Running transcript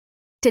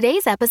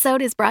Today's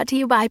episode is brought to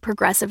you by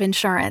Progressive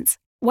Insurance.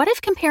 What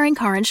if comparing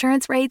car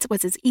insurance rates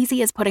was as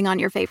easy as putting on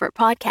your favorite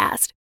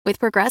podcast? With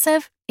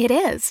Progressive, it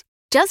is.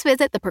 Just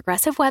visit the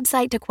Progressive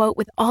website to quote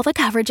with all the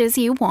coverages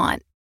you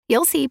want.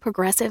 You'll see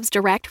Progressive's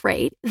direct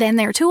rate, then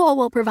their tool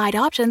will provide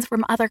options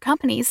from other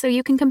companies so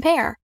you can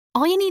compare.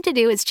 All you need to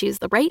do is choose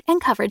the rate and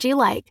coverage you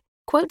like.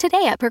 Quote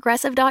today at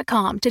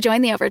Progressive.com to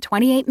join the over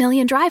 28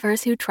 million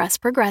drivers who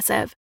trust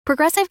Progressive.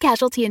 Progressive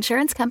Casualty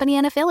Insurance Company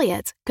and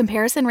Affiliates.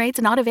 Comparison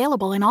rates not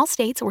available in all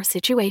states or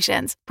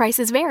situations.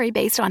 Prices vary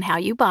based on how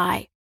you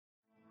buy.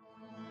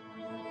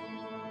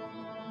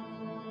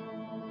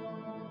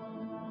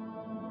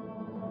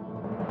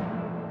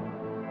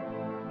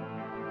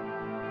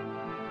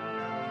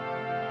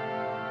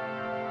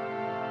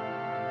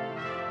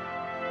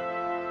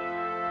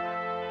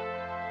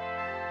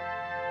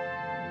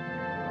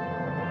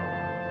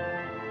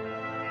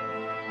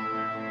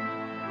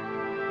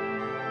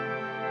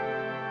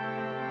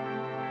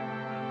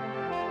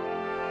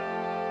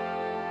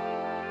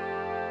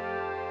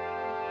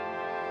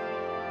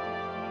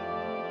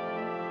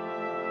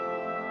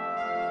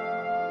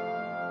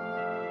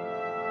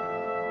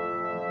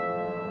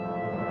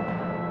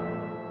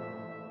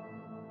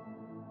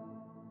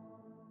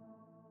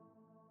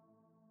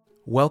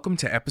 Welcome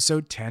to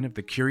episode 10 of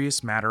the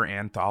Curious Matter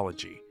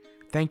Anthology.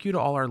 Thank you to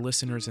all our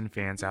listeners and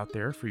fans out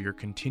there for your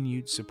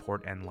continued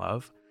support and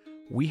love.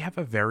 We have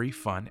a very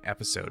fun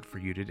episode for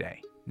you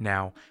today.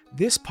 Now,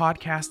 this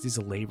podcast is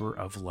a labor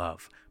of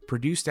love,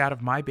 produced out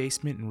of my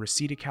basement in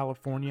Reseda,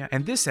 California,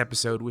 and this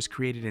episode was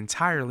created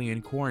entirely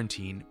in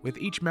quarantine, with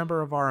each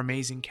member of our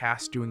amazing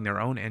cast doing their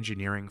own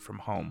engineering from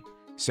home.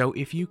 So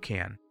if you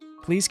can,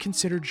 please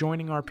consider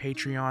joining our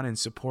Patreon and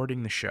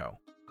supporting the show.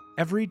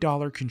 Every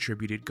dollar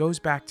contributed goes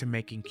back to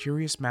making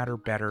Curious Matter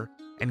better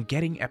and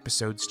getting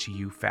episodes to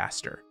you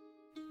faster.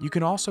 You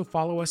can also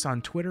follow us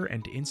on Twitter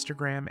and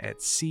Instagram at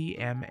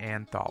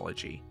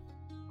CMAnthology.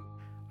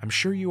 I'm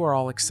sure you are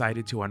all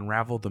excited to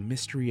unravel the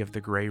mystery of the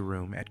Grey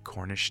Room at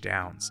Cornish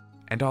Downs,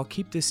 and I'll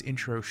keep this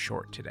intro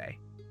short today.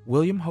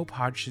 William Hope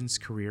Hodgson's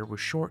career was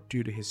short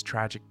due to his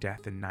tragic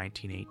death in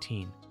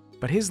 1918,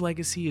 but his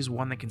legacy is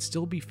one that can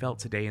still be felt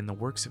today in the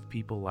works of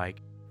people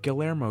like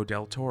Guillermo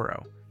del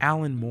Toro,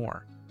 Alan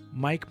Moore,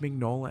 Mike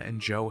Mignola,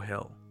 and Joe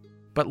Hill.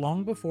 But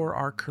long before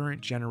our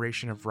current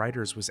generation of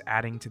writers was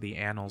adding to the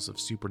annals of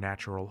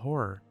supernatural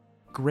horror,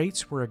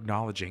 greats were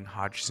acknowledging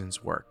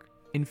Hodgson's work.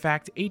 In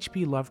fact,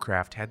 H.P.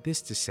 Lovecraft had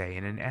this to say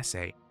in an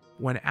essay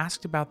when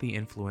asked about the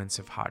influence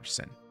of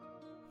Hodgson.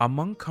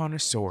 Among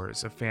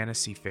connoisseurs of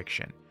fantasy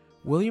fiction,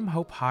 William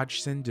Hope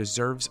Hodgson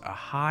deserves a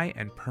high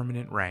and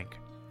permanent rank,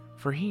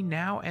 for he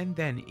now and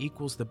then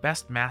equals the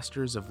best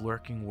masters of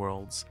lurking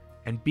worlds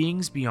and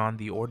beings beyond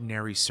the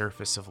ordinary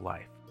surface of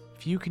life.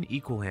 Few can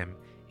equal him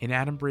in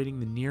adumbrating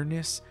the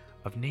nearness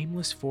of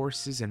nameless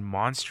forces and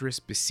monstrous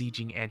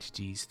besieging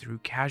entities through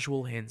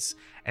casual hints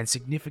and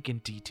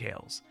significant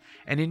details,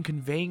 and in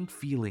conveying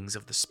feelings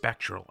of the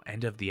spectral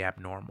and of the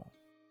abnormal.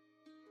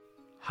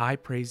 High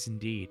praise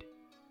indeed.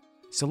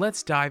 So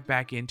let's dive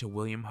back into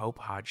William Hope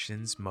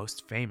Hodgson's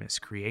most famous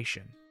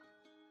creation.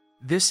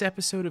 This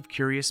episode of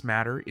Curious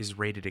Matter is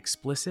rated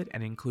explicit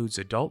and includes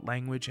adult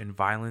language and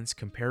violence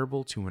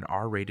comparable to an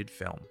R-rated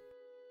film.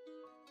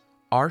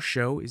 Our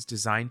show is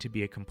designed to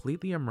be a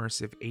completely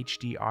immersive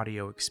HD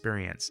audio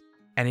experience,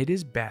 and it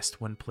is best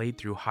when played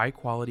through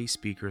high-quality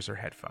speakers or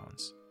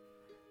headphones.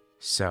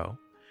 So,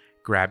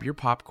 grab your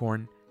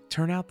popcorn,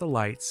 turn out the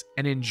lights,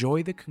 and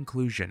enjoy the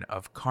conclusion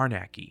of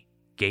Carnacki,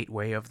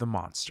 Gateway of the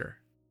Monster.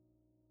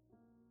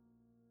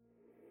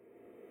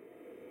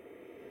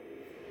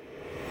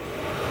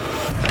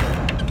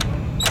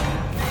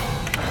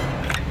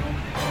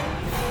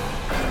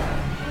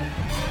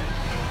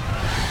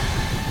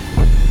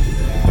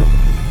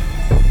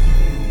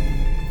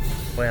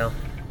 Well,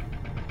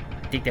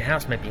 I think the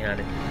house might be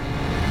haunted.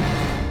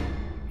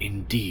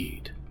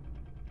 Indeed.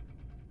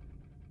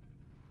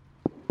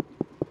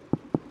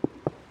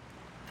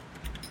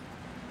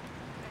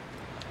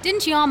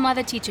 Didn't your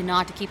mother teach you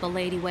not to keep a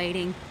lady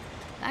waiting?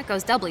 That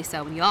goes doubly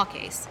so in your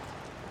case.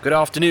 Good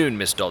afternoon,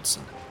 Miss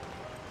Dodson.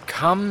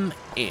 Come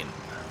in.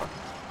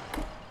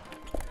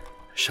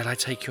 Shall I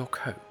take your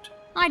coat?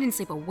 I didn't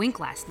sleep a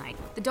wink last night.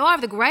 The door of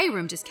the Grey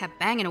Room just kept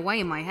banging away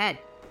in my head.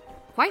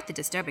 Quite the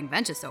disturbing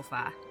venture so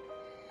far.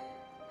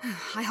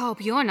 I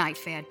hope your night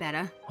fared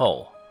better.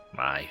 Oh,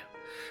 I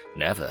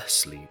never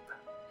sleep.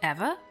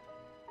 Ever?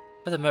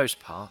 For the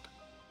most part.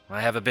 I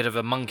have a bit of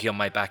a monkey on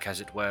my back,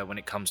 as it were, when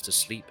it comes to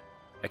sleep.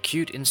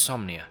 Acute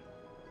insomnia.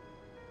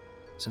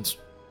 Since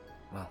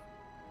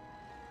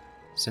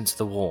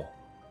the war.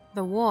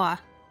 The war?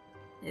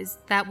 Is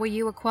that where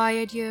you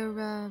acquired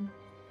your,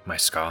 My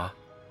scar?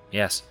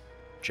 Yes.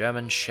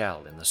 German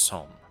shell in the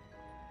Somme.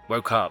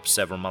 Woke up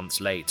several months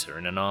later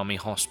in an army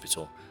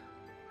hospital.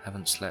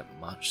 Haven't slept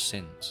much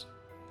since.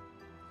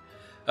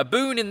 A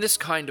boon in this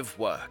kind of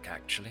work,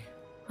 actually.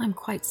 I'm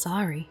quite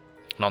sorry.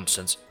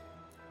 Nonsense.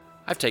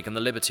 I've taken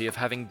the liberty of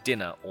having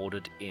dinner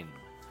ordered in.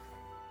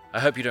 I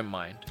hope you don't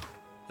mind.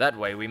 That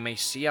way we may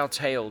see our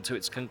tale to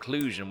its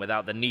conclusion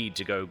without the need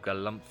to go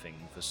galumphing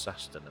for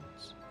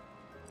sustenance.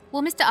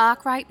 Will Mr.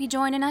 Arkwright be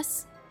joining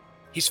us?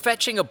 He's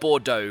fetching a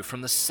Bordeaux from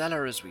the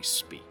cellar as we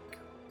speak.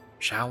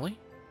 Shall we?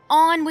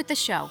 On with the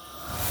show.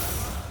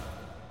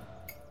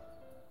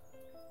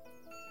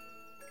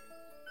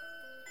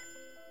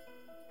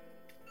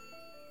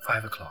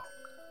 "5 o'clock,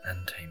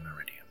 ante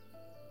meridian.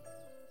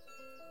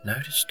 No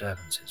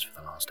disturbances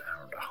for the last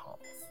hour and a half.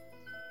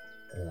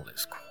 All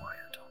is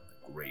quiet on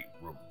the great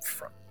room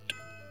front.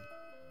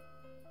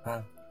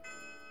 Well,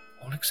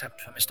 all except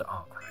for Mr.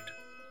 Arkwright,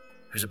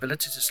 whose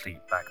ability to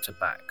sleep back to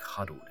back,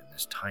 huddled in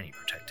this tiny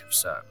protective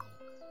circle,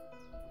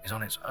 is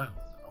on its own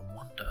a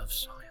wonder of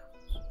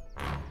science.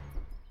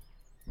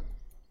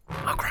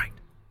 Arkwright!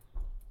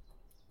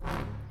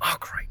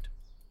 Arkwright!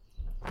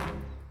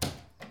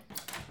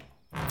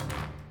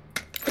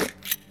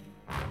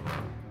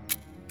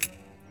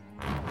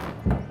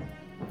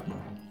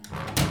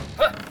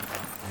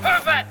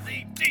 Pervert,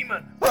 the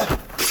demon!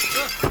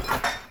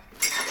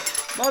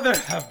 Mother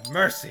have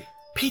mercy!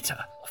 Peter,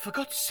 for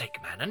God's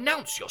sake, man,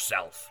 announce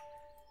yourself!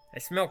 I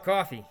smell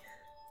coffee.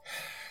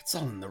 It's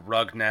all in the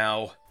rug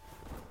now.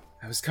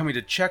 I was coming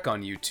to check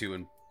on you two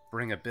and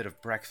bring a bit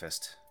of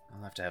breakfast.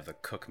 I'll have to have the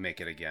cook make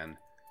it again.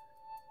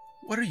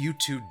 What are you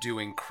two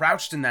doing,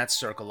 crouched in that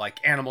circle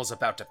like animals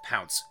about to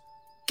pounce?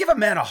 Give a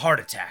man a heart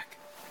attack!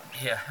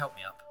 Here, help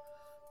me up.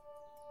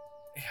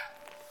 Yeah.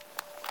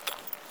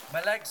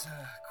 My legs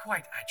are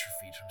quite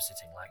atrophied from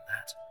sitting like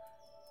that.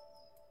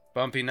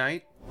 Bumpy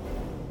night?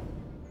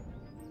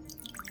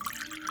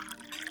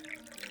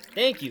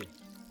 Thank you.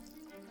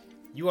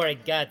 You are a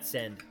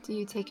godsend. Do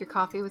you take your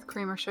coffee with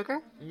cream or sugar?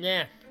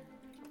 Nah.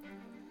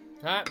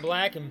 Hot,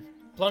 black, and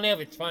plenty of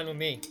it's fine with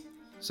me.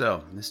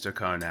 So, Mr.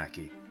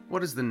 Carnacki,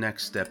 what is the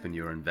next step in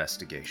your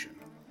investigation?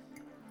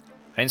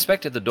 I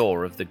inspected the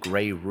door of the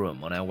grey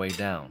room on our way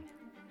down.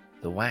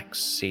 The wax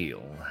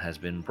seal has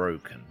been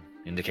broken,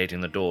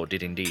 indicating the door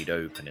did indeed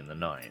open in the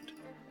night.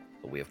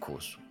 But we of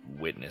course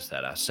witnessed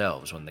that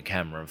ourselves when the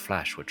camera and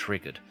flash were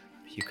triggered.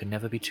 But you can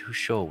never be too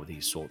sure with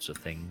these sorts of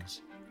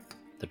things.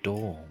 The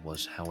door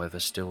was, however,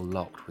 still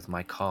locked, with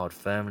my card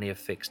firmly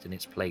affixed in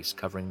its place,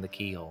 covering the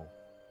keyhole.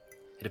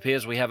 It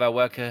appears we have our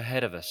work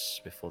ahead of us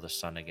before the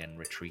sun again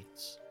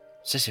retreats.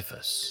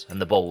 Sisyphus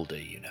and the boulder,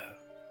 you know.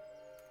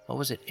 Or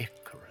was it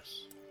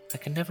Icarus? I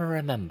can never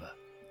remember.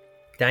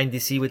 Dying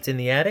to see what's in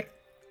the attic?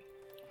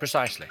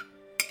 Precisely.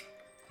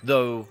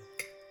 Though,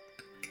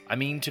 I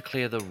mean to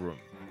clear the room.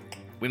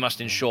 We must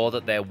ensure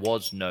that there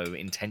was no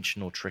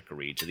intentional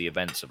trickery to the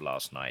events of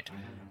last night,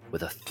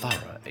 with a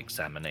thorough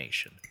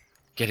examination.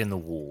 Get in the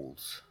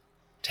walls,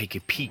 take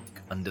a peek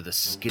under the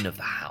skin of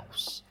the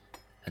house,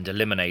 and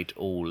eliminate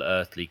all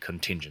earthly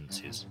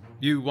contingencies.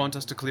 You want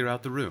us to clear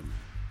out the room?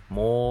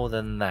 More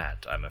than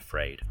that, I'm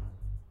afraid.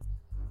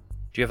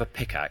 Do you have a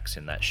pickaxe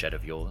in that shed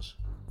of yours?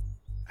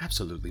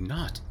 Absolutely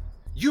not.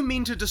 You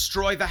mean to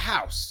destroy the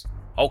house?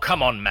 Oh,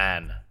 come on,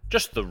 man.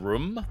 Just the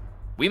room?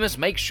 We must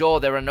make sure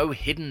there are no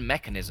hidden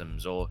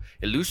mechanisms or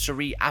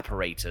illusory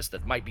apparatus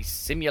that might be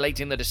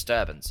simulating the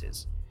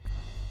disturbances.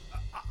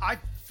 I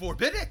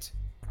forbid it!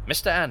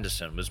 Mr.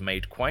 Anderson was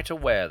made quite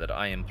aware that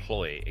I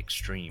employ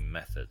extreme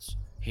methods.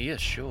 He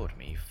assured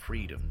me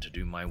freedom to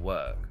do my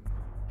work.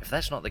 If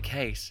that's not the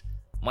case,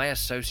 my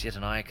associate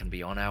and I can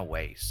be on our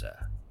way, sir.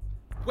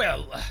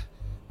 Well,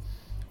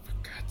 for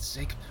God's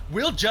sake,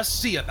 we'll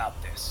just see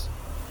about this.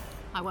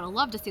 I would have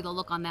loved to see the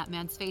look on that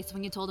man's face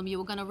when you told him you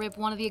were going to rip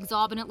one of the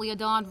exorbitantly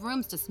adorned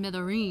rooms to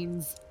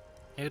smithereens.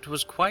 It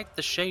was quite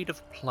the shade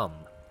of plum.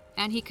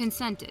 And he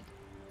consented.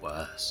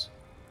 Worse.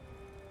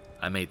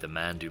 I made the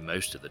man do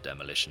most of the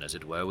demolition, as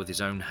it were, with his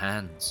own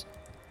hands.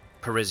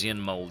 Parisian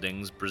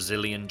mouldings,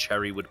 Brazilian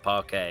cherrywood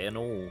parquet, and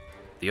all.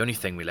 The only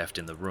thing we left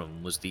in the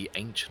room was the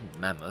ancient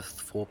mammoth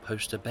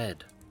four-poster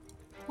bed.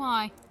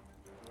 Why?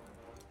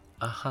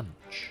 A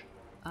hunch.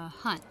 A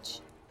hunch.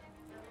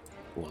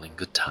 All in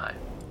good time.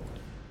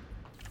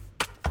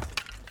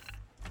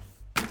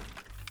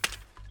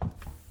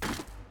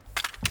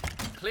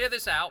 Clear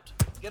this out.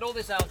 Get all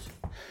this out.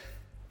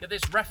 Get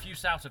this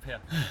refuse out of here.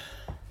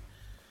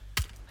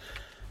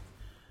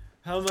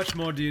 How much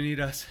more do you need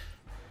us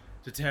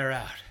to tear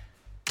out?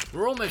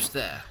 We're almost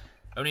there.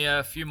 Only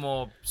a few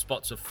more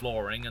spots of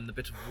flooring and the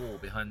bit of wall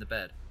behind the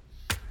bed.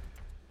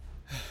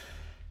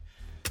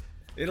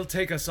 It'll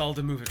take us all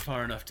to move it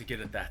far enough to get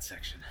at that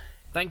section.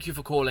 Thank you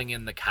for calling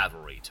in the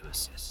cavalry to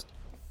assist.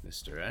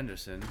 Mr.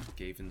 Anderson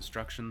gave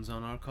instructions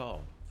on our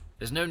call.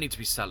 There's no need to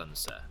be sullen,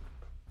 sir.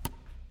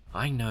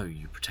 I know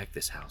you protect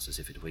this house as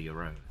if it were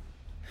your own.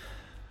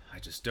 I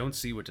just don't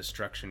see what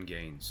destruction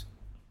gains.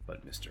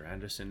 But Mr.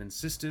 Anderson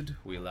insisted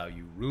we allow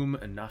you room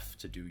enough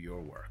to do your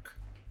work.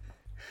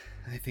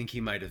 I think he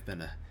might have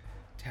been a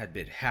tad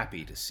bit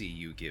happy to see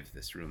you give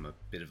this room a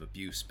bit of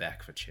abuse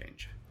back for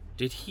change.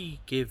 Did he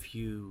give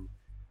you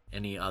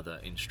any other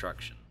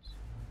instructions?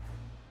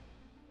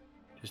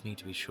 Just need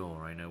to be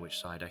sure I know which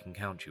side I can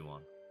count you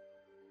on.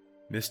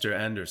 Mr.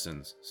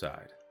 Anderson's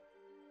side.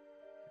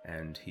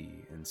 And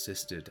he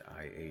insisted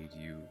I aid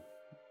you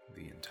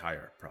the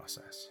entire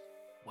process.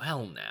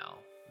 Well now,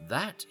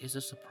 that is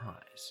a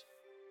surprise.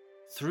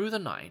 Through the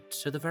night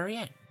to the very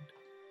end?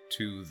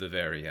 To the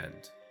very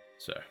end,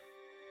 sir.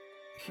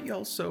 He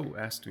also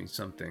asked me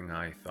something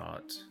I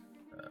thought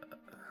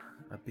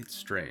a bit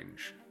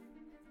strange.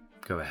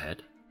 Go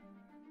ahead.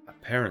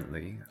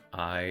 Apparently,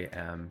 I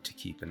am to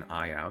keep an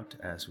eye out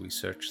as we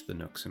search the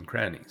nooks and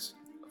crannies.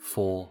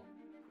 For?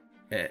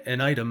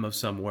 An item of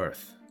some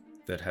worth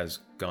that has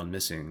gone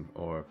missing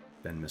or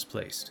been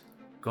misplaced.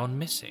 Gone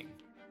missing?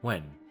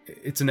 When?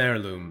 It's an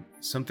heirloom,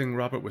 something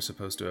Robert was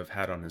supposed to have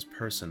had on his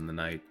person the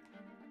night...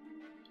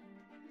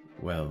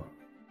 Well,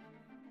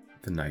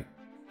 the night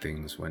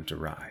things went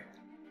awry.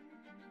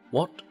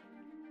 What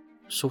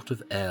sort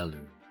of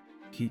heirloom?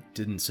 He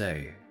didn't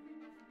say.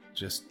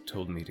 Just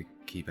told me to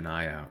keep an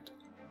eye out.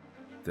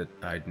 That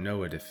I'd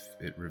know it if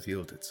it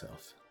revealed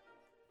itself.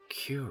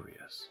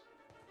 Curious.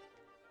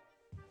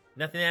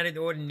 Nothing out of the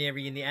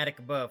ordinary in the attic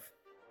above.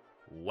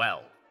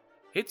 Well,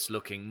 it's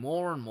looking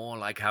more and more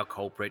like our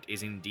culprit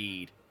is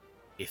indeed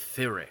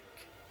etheric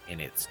in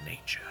its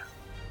nature.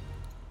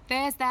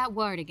 There's that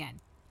word again.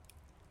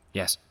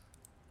 Yes.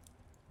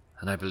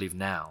 And I believe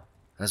now,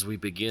 as we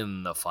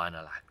begin the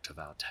final act of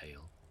our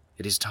tale,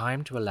 it is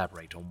time to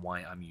elaborate on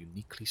why I'm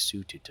uniquely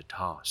suited to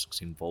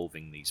tasks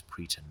involving these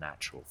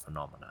preternatural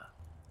phenomena.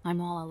 I'm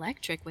all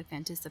electric with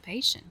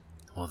anticipation.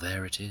 Well,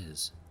 there it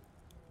is.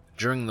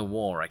 During the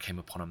war, I came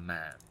upon a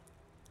man,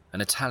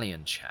 an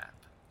Italian chap,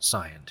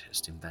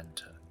 scientist,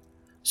 inventor,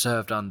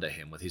 served under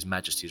him with His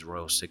Majesty's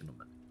Royal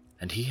Signalman,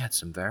 and he had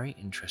some very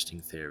interesting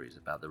theories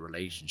about the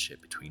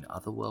relationship between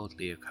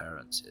otherworldly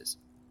occurrences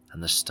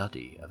and the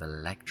study of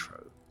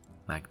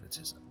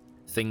electromagnetism.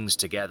 Things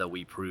together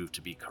we proved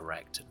to be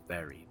correct at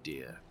very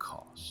dear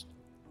cost.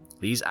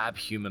 These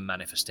abhuman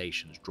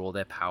manifestations draw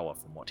their power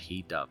from what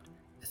he dubbed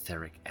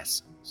etheric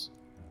essence,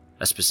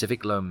 a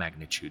specific low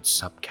magnitude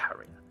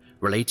subcarrier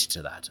related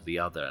to that of the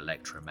other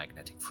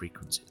electromagnetic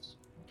frequencies.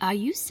 Are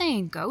you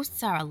saying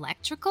ghosts are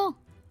electrical?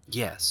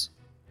 Yes,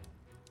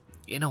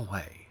 in a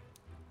way,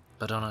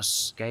 but on a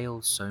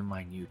scale so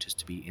minute as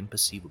to be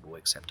imperceivable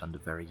except under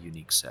very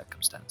unique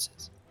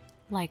circumstances.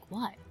 Like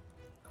what?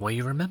 Well,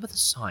 you remember the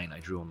sign I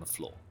drew on the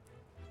floor?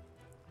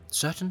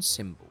 Certain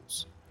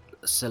symbols,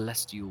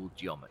 celestial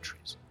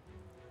geometries,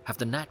 have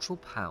the natural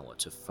power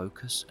to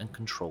focus and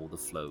control the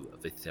flow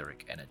of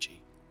etheric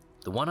energy.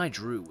 The one I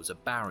drew was a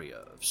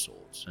barrier of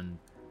sorts, and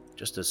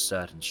just as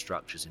certain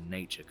structures in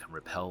nature can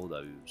repel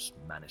those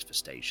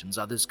manifestations,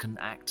 others can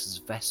act as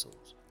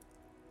vessels.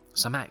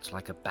 Some act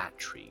like a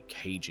battery,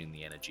 caging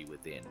the energy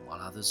within, while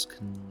others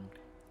can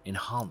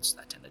enhance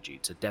that energy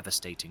to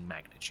devastating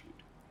magnitude.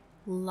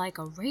 Like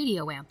a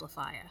radio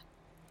amplifier.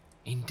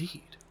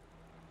 Indeed.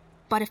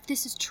 But if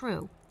this is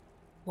true,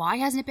 why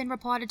hasn't it been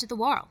reported to the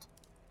world?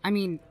 I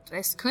mean,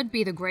 this could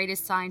be the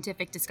greatest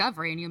scientific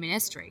discovery in human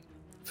history.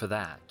 For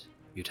that,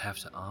 you'd have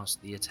to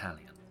ask the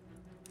Italian.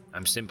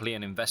 I'm simply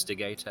an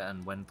investigator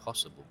and, when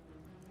possible,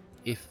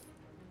 if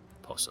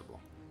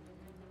possible,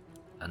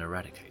 an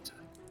eradicator.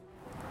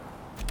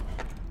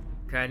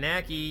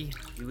 Carnacki,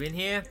 you in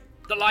here?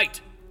 The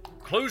light!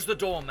 Close the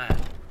door, man!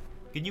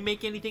 Can you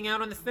make anything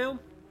out on the film?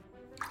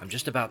 I'm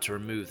just about to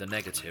remove the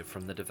negative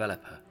from the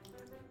developer.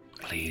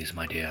 Please,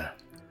 my dear,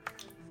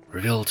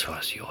 reveal to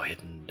us your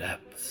hidden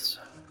depths.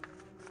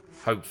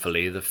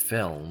 Hopefully the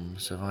film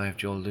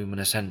survived your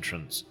luminous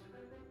entrance.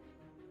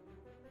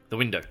 The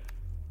window.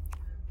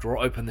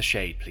 Draw open the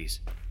shade,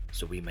 please,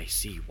 so we may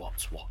see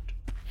what's what.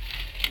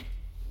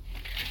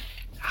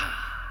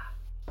 Ah.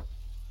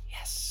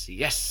 Yes,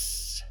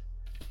 yes.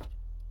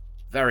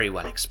 Very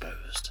well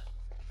exposed.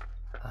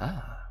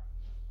 Ah.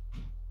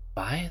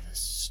 By the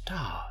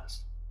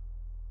stars.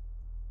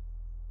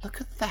 Look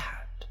at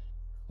that.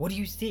 What do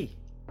you see?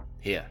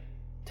 Here,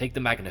 take the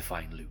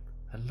magnifying loupe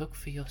and look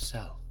for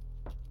yourself.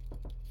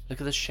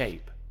 Look at the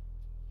shape,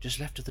 just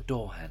left of the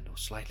door handle,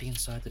 slightly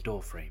inside the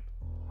door frame.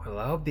 Well,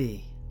 I'll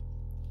be.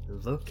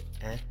 Look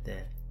at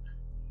that.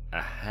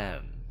 A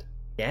hand.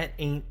 That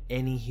ain't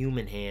any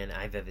human hand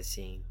I've ever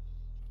seen.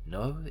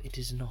 No, it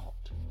is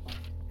not.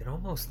 It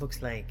almost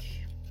looks like...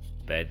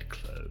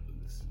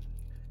 bedclothes.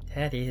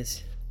 That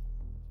is...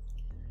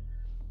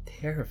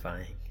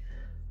 terrifying.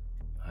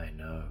 I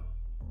know.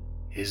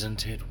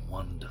 Isn't it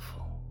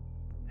wonderful?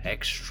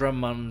 Extra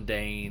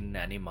mundane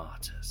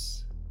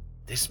animatus.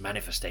 This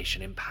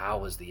manifestation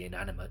empowers the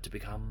inanimate to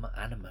become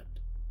animate.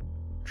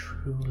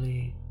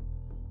 Truly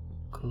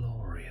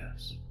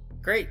glorious.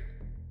 Great.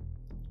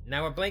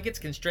 Now our blankets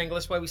can strangle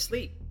us while we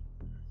sleep.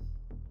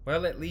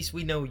 Well, at least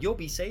we know you'll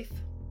be safe.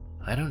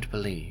 I don't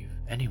believe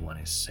anyone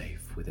is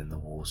safe within the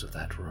walls of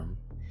that room.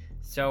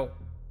 So,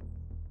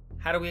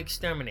 how do we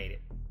exterminate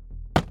it?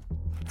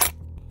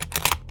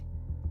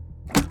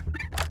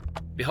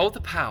 Behold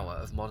the power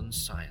of modern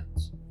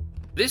science.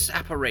 This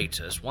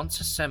apparatus, once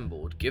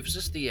assembled, gives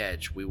us the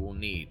edge we will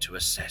need to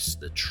assess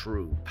the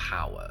true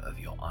power of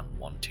your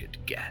unwanted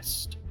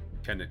guest.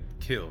 Can it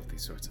kill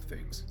these sorts of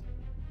things?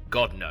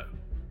 God, no.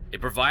 It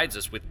provides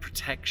us with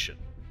protection.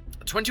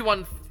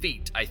 21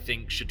 feet, I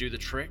think, should do the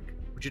trick.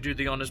 Would you do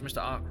the honors,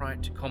 Mr.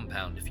 Arkwright?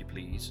 Compound, if you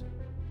please.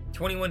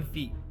 21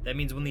 feet. That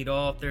means we'll need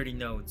all 30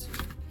 nodes.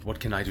 What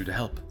can I do to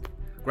help?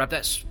 Grab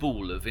that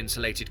spool of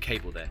insulated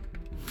cable there.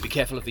 Be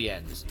careful of the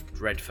ends.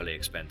 Dreadfully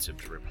expensive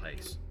to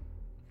replace.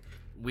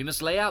 We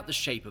must lay out the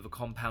shape of a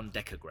compound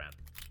decagram.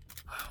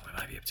 We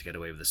might be able to get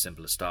away with a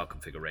simpler star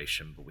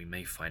configuration, but we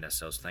may find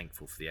ourselves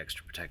thankful for the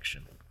extra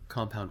protection.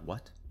 Compound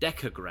what?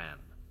 Decagram.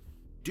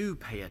 Do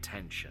pay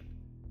attention.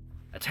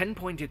 A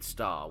 10-pointed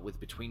star with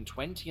between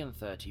 20 and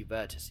 30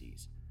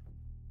 vertices.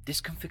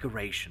 This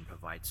configuration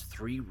provides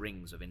 3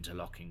 rings of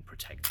interlocking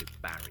protective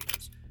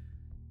barriers.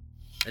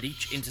 At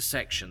each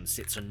intersection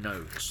sits a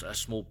node, a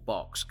small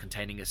box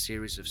containing a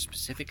series of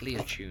specifically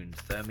attuned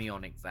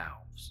thermionic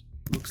valves.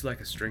 Looks like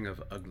a string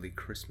of ugly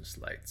Christmas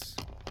lights.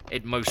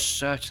 It most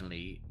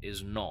certainly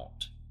is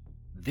not.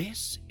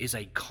 This is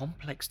a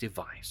complex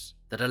device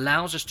that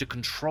allows us to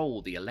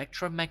control the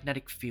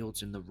electromagnetic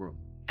fields in the room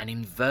and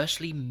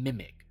inversely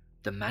mimic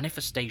the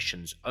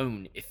manifestation's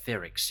own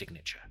etheric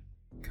signature.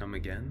 Come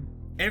again?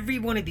 Every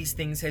one of these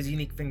things has a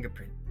unique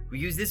fingerprint. We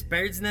use this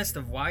bird's nest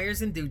of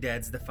wires and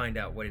doodads to find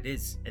out what it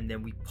is, and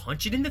then we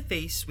punch it in the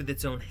face with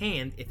its own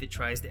hand if it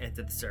tries to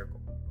enter the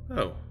circle.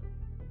 Oh,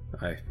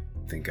 I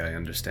think I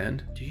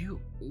understand. Do you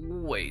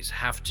always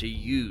have to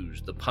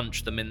use the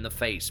punch them in the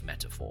face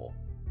metaphor?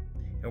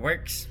 It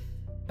works.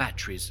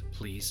 Batteries,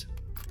 please.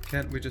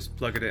 Can't we just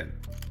plug it in?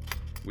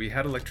 We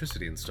had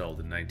electricity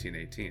installed in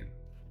 1918.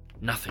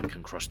 Nothing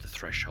can cross the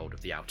threshold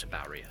of the outer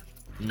barrier.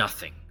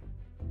 Nothing.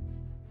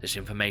 This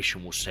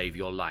information will save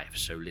your life,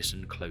 so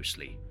listen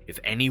closely. If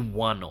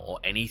anyone or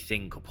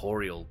anything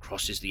corporeal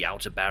crosses the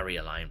outer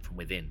barrier line from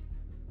within,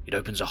 it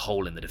opens a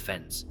hole in the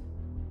defense,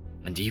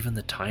 and even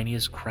the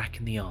tiniest crack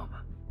in the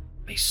armor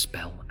may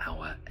spell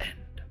our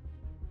end.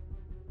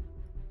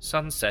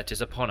 Sunset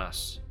is upon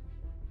us.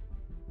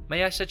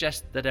 May I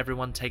suggest that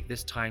everyone take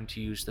this time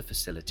to use the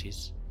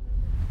facilities?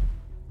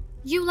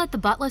 You let the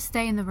butler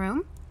stay in the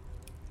room?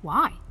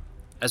 Why?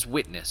 As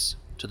witness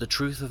to the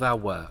truth of our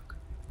work,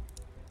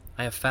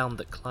 I have found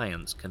that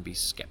clients can be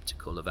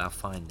skeptical of our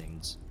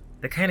findings.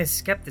 The kind of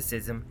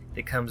skepticism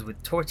that comes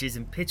with torches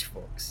and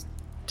pitchforks.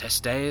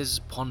 Testes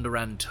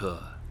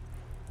ponderantur.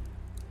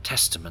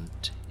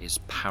 Testament is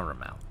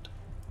paramount.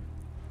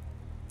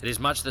 It is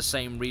much the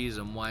same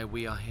reason why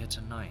we are here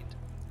tonight.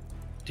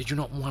 Did you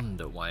not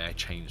wonder why I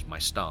changed my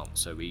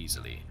stance so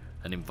easily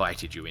and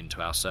invited you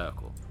into our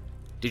circle?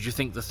 Did you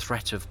think the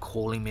threat of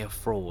calling me a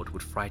fraud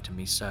would frighten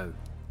me so?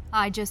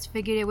 I just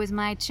figured it was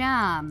my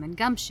charm and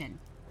gumption.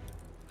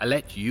 I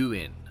let you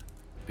in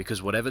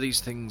because whatever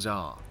these things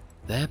are,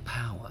 their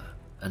power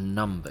and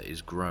number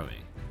is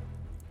growing,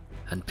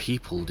 and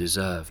people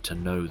deserve to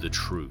know the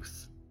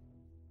truth.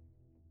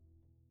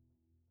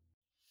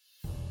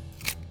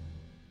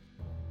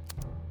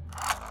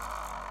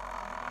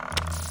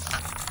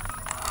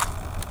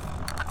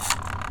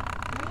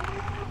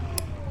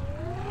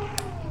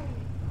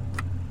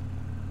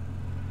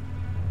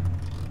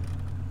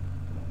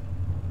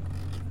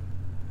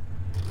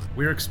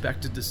 We're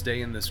expected to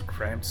stay in this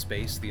cramped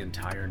space the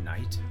entire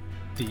night?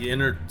 The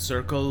inner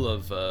circle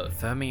of,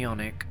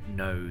 Thermionic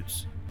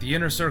nodes. The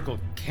inner circle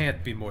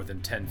can't be more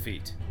than 10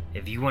 feet.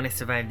 If you want to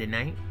survive the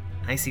night,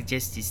 I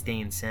suggest you stay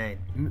inside.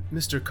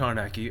 Mr.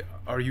 Carnacki,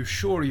 are you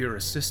sure your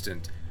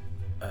assistant,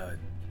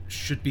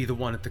 should be the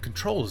one at the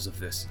controls of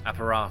this?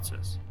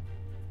 Apparatus.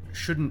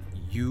 Shouldn't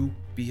you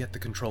be at the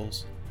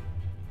controls?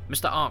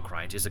 Mr.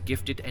 Arkwright is a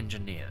gifted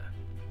engineer,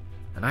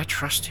 and I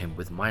trust him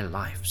with my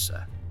life,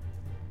 sir.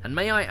 And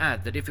may I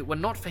add that if it were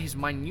not for his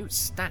minute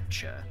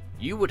stature,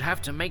 you would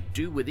have to make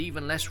do with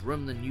even less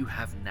room than you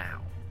have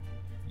now.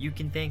 You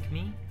can thank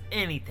me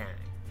anytime.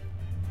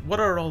 What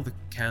are all the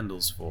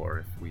candles for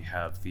if we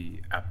have the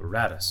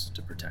apparatus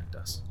to protect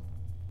us?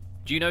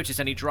 Do you notice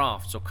any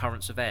drafts or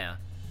currents of air?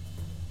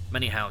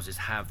 Many houses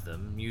have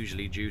them,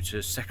 usually due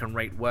to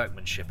second-rate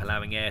workmanship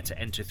allowing air to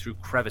enter through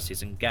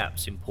crevices and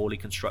gaps in poorly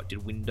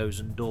constructed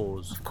windows and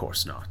doors. Of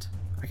course not.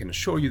 I can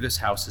assure you this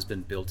house has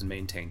been built and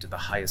maintained to the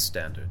highest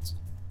standards.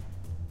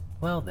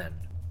 Well then,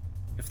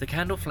 if the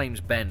candle flames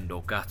bend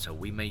or gutter,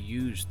 we may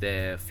use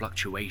their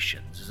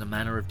fluctuations as a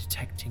manner of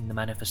detecting the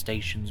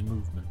manifestation's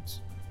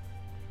movements.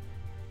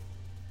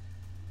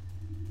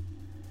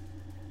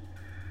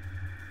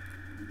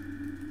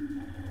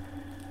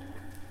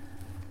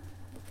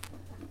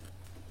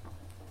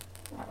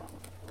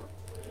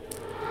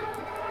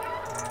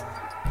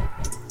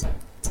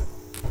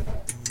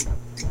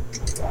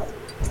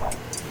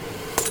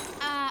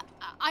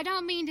 I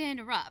don't mean to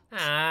interrupt.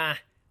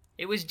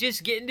 It was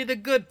just getting to the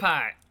good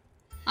part.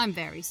 I'm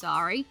very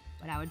sorry,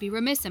 but I would be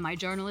remiss in my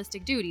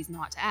journalistic duties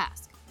not to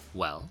ask.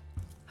 Well,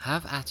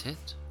 have at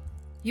it.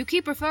 You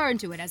keep referring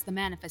to it as the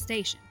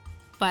manifestation,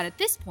 but at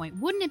this point,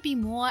 wouldn't it be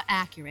more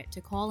accurate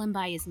to call him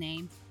by his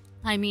name?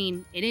 I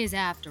mean, it is,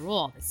 after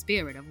all, the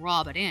spirit of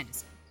Robert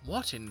Anderson.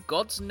 What in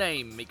God's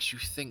name makes you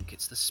think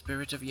it's the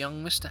spirit of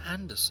young Mr.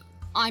 Anderson?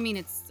 I mean,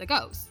 it's a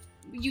ghost.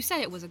 You said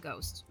it was a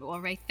ghost,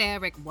 or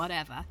etheric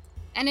whatever,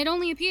 and it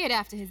only appeared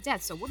after his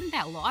death, so wouldn't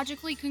that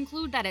logically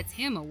conclude that it's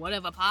him or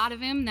whatever part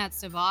of him that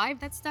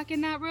survived that's stuck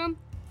in that room?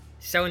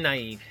 So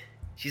naive.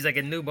 She's like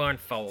a newborn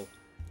foal.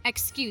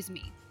 Excuse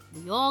me.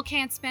 We all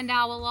can't spend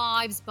our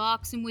lives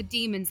boxing with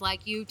demons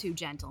like you two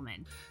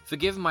gentlemen.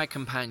 Forgive my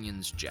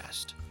companion's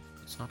jest.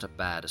 It's not a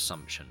bad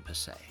assumption per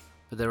se,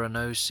 but there are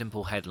no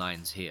simple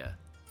headlines here.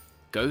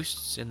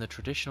 Ghosts, in the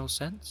traditional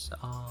sense,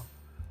 are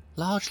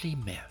largely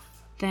myth.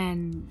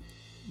 Then,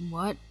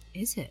 what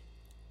is it?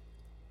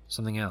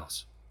 Something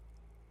else.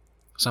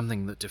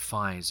 Something that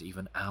defies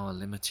even our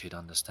limited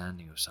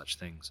understanding of such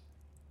things.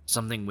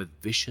 Something with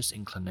vicious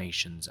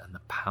inclinations and the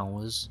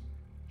powers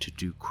to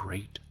do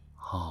great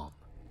harm.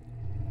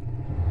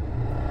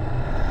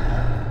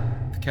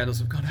 The candles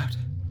have gone out.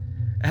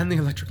 And the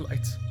electric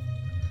lights.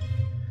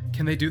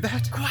 Can they do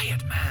that?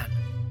 Quiet, man!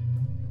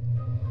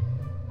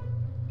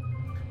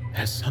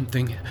 There's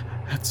something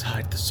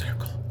outside the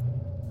circle.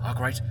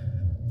 Arkwright,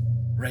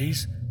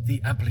 raise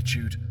the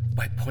amplitude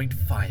by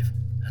 0.5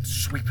 and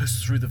sweep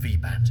us through the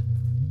V-band.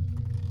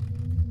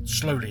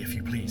 Slowly, if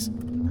you please.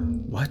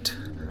 What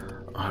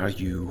are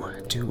you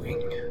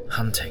doing?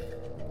 Hunting.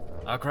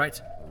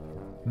 Arkwright,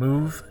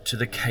 move to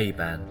the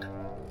K-band.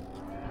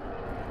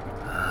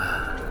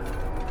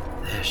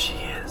 There she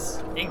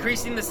is.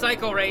 Increasing the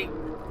cycle rate.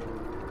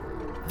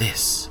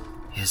 This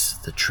is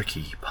the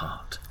tricky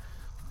part.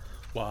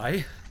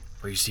 Why?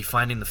 Well, you see,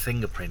 finding the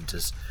fingerprint,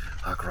 as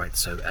Arkwright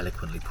so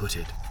eloquently put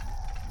it,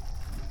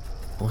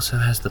 also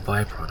has the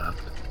byproduct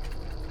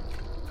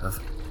of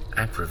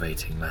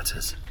aggravating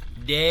matters.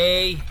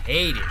 They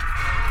hate it.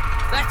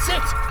 That's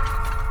it!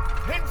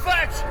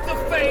 Invert the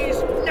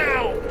phase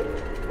now!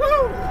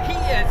 Woo! He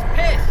is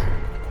pissed.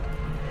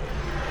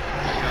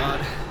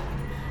 God.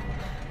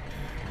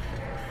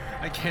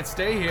 I can't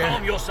stay here.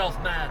 Calm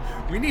yourself, man.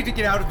 We need to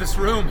get out of this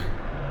room.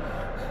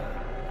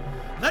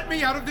 Let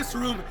me out of this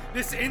room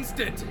this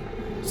instant.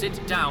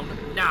 Sit down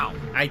now.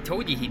 I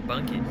told you he'd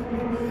bunk it.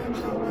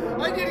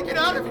 I need to get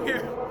out of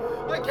here.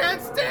 I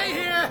can't stay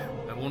here.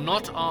 I will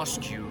not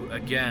ask you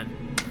again.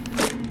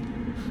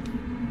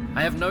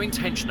 I have no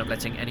intention of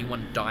letting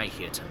anyone die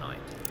here tonight,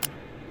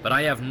 but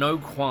I have no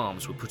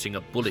qualms with putting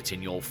a bullet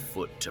in your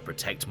foot to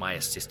protect my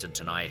assistant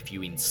and I if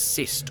you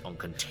insist on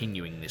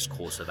continuing this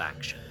course of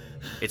action.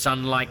 It's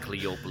unlikely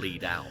you'll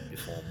bleed out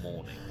before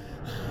morning,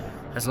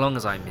 as long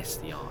as I miss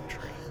the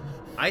archery.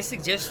 I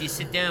suggest you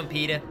sit down,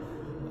 Peter.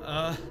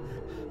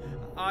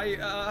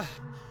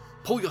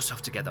 Pull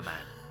yourself together,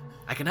 man.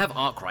 I can have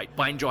Arkwright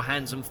bind your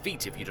hands and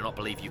feet if you do not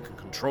believe you can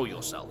control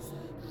yourself.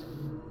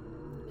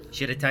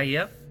 Should I tie you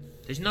up?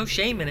 There's no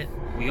shame in it.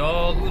 We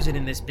all lose it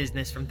in this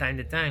business from time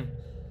to time.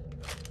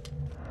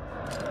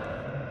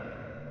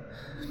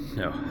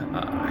 No,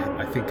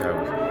 I think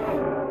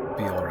I'll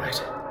be all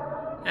right.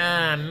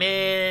 Ah,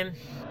 man.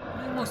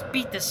 I almost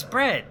beat the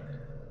spread.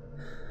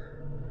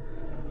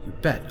 You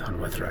bet on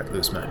whether I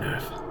lose my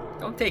nerve.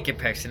 Don't take it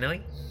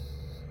personally.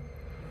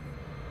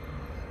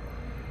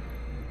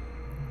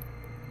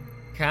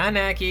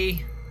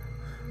 Carnacki.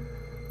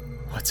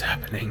 What's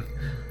happening?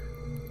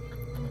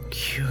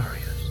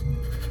 Curious.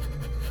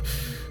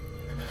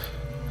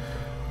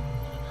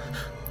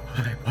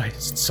 Why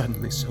is it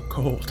suddenly so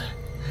cold?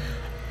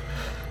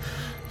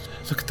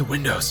 Look at the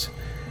windows.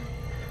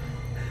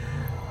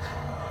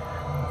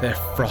 They're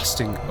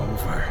frosting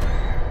over.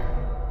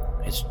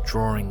 It's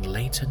drawing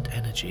latent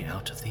energy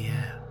out of the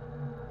air,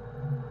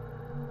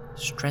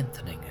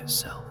 strengthening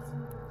itself.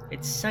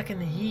 It's sucking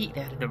the heat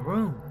out of the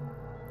room.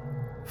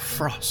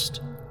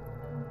 Frost.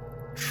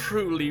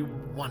 Truly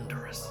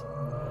wondrous.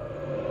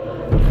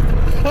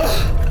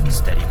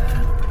 Steady,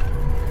 man.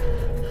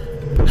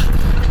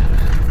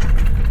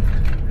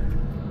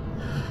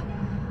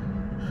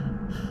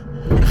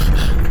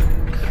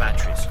 The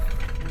batteries.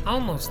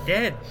 Almost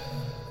dead.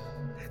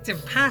 That's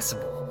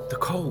impossible. The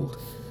cold.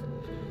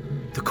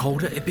 The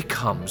colder it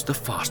becomes, the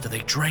faster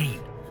they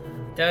drain.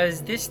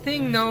 Does this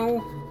thing know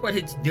what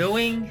it's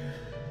doing?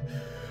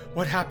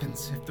 What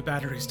happens if the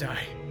batteries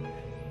die?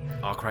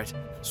 Arkwright,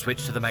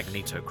 switch to the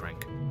magneto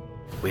crank.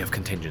 We have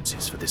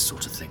contingencies for this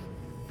sort of thing.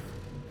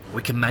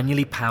 We can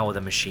manually power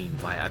the machine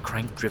via a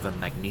crank-driven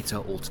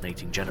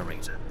magneto-alternating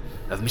generator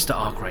of Mr.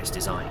 Arkwright's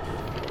design.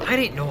 I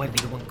didn't know I'd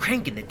be the one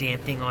cranking the damn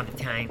thing all the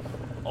time.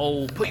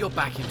 Oh, put your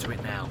back into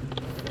it now.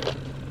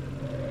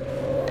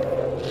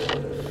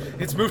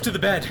 It's moved to the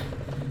bed.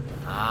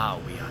 Ah,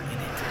 we are in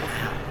it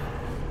now.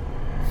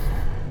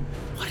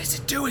 What is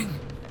it doing?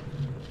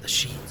 The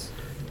sheets.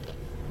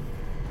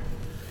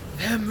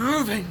 They're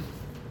moving.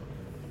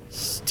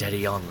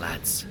 Steady on,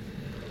 lads.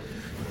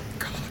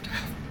 God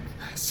have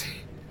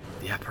mercy.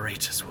 The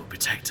apparatus will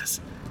protect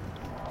us.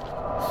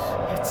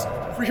 It's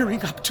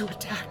rearing up to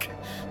attack.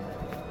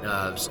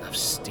 Nerves of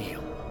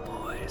steel,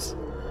 boys.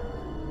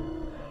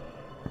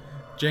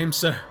 James,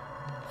 sir.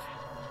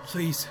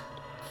 Please.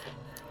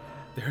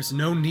 There's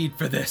no need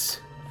for this.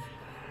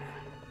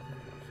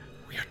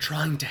 We are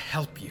trying to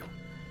help you.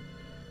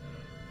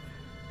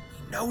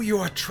 We know you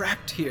are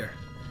trapped here.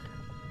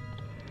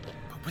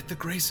 But with the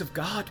grace of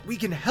God, we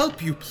can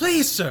help you.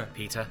 Please, sir.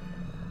 Peter,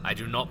 I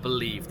do not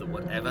believe that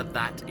whatever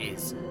that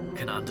is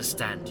can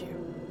understand you.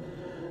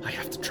 I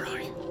have to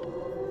try.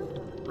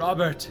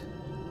 Robert.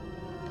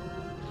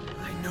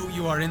 I know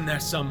you are in there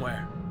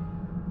somewhere.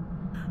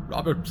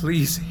 Robert,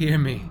 please hear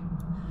me.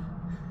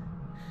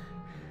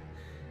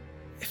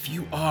 If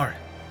you are,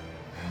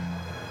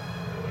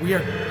 we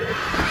are...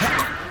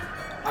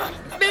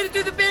 It's made it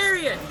through the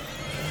barrier!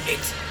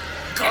 It's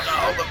got a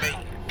hold of me.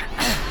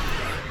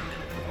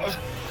 I've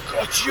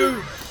got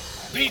you,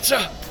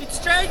 Peter.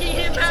 It's dragging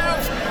him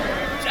out!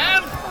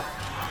 Damn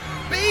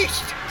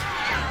beast!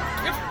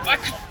 If I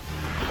could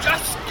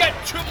just get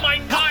to my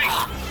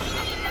knife!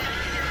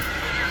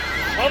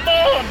 Come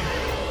on!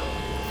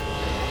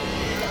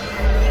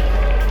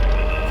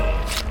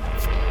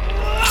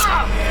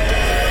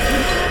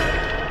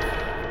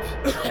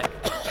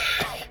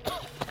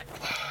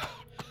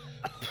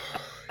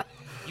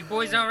 You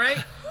boys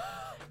alright?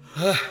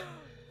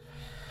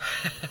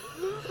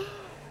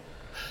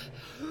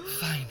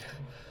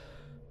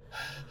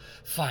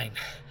 Fine.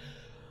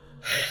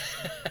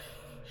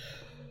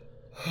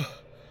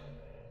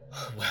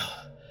 Well,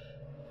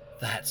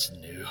 that's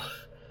new.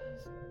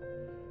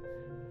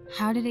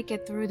 How did it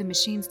get through the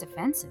machine's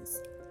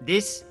defenses?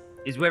 This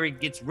is where it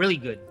gets really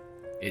good.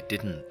 It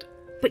didn't.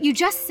 But you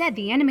just said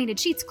the animated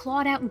sheets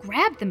clawed out and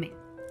grabbed the man.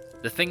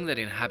 The thing that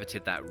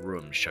inhabited that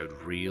room showed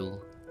real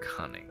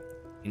cunning,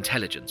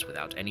 intelligence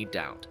without any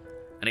doubt,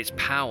 and its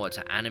power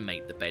to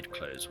animate the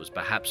bedclothes was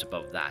perhaps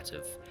above that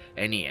of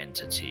any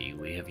entity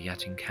we have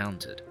yet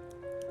encountered.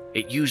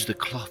 It used the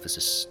cloth as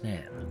a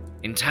snare,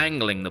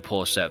 entangling the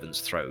poor servant's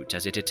throat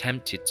as it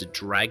attempted to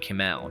drag him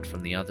out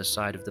from the other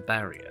side of the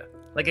barrier.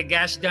 Like a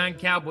gosh darn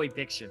cowboy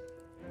picture.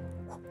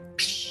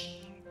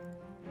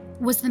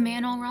 Was the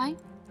man all right?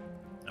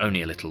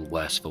 Only a little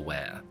worse for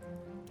wear,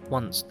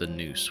 once the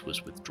noose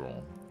was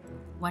withdrawn.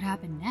 What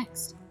happened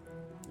next?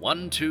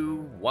 1, 2,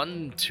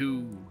 1,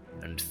 2,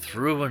 and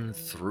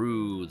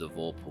through the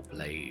vorpal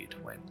blade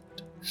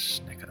went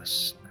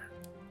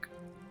snicker-snack.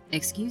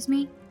 Excuse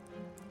me?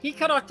 He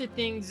cut off the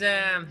thing's,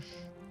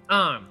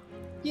 arm.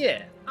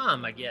 Yeah,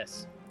 arm, I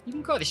guess. You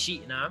can call the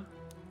sheet an arm.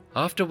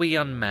 After we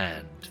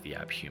unmanned the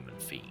abhuman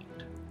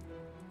fiend,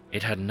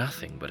 it had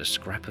nothing but a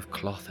scrap of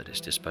cloth at its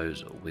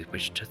disposal with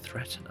which to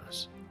threaten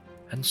us.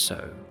 And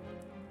so,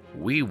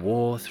 we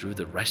wore through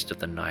the rest of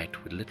the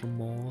night with little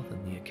more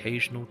than the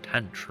occasional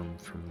tantrum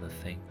from the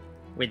thing.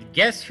 With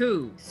guess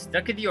who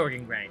stuck at the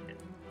organ grinder?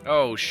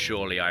 Oh,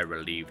 surely I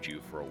relieved you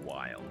for a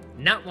while.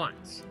 Not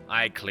once.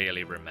 I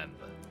clearly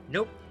remember.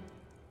 Nope.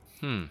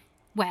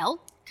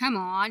 Well, come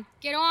on,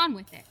 get on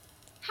with it.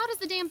 How does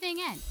the damn thing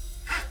end?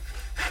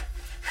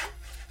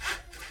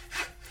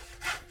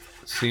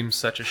 It seems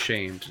such a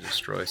shame to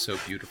destroy so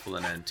beautiful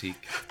an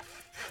antique.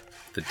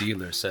 The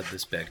dealer said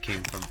this bed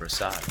came from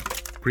Versailles,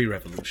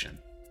 pre-revolution.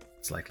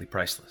 It's likely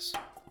priceless.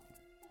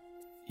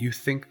 You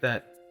think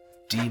that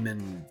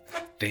demon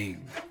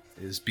thing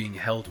is being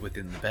held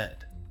within the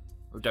bed?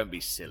 Oh, don't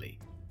be silly.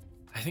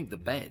 I think the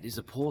bed is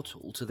a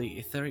portal to the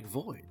etheric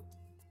void.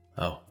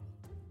 Oh.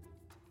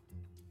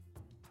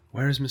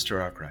 Where is Mr.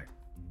 Arkwright?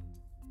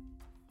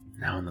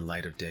 Now in the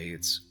light of day,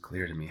 it's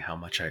clear to me how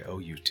much I owe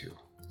you two.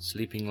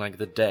 Sleeping like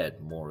the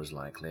dead, more is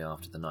likely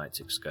after the night's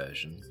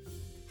excursion.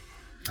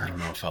 I don't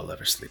know if I'll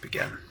ever sleep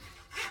again.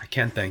 I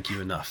can't thank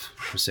you enough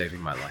for saving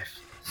my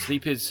life.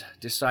 Sleep is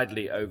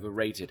decidedly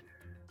overrated,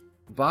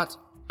 but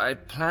I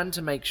plan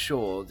to make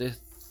sure this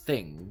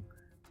thing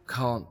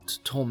can't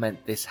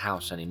torment this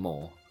house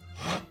anymore.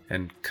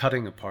 And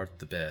cutting apart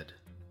the bed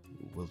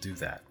will do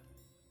that.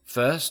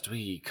 First,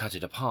 we cut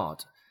it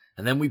apart,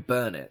 and then we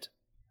burn it.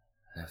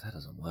 And if that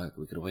doesn't work,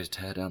 we could always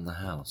tear down the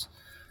house.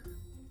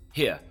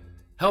 Here,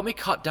 help me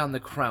cut down the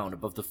crown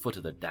above the foot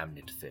of the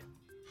damned thing.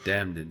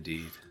 Damned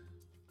indeed.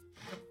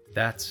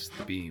 That's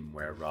the beam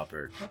where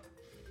Robert...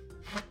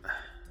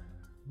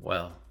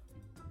 well,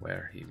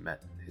 where he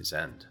met his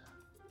end.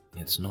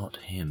 It's not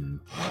him.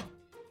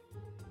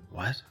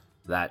 What?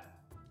 That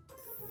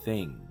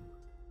thing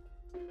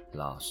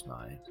last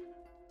night.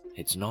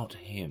 It's not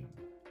him.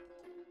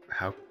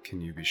 How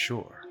can you be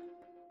sure?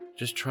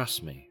 Just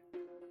trust me.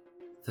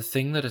 The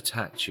thing that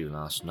attacked you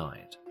last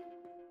night,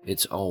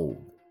 it's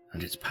old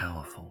and it's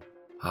powerful.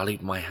 I'll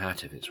eat my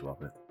hat if it's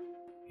Robert.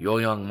 Your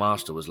young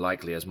master was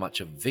likely as much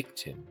a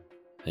victim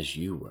as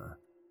you were.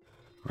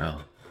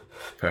 Well,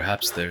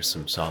 perhaps there's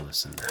some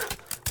solace in that.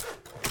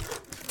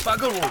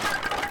 Bugger all!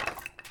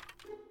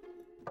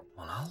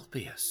 Well, I'll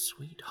be a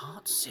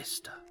sweetheart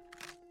sister.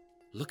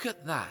 Look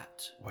at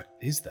that. What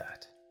is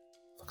that?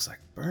 Looks like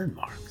burn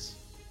marks.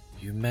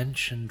 You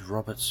mentioned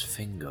Robert's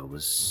finger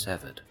was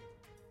severed.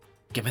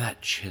 Give me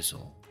that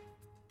chisel.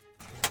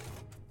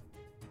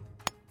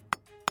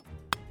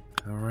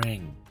 A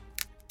ring.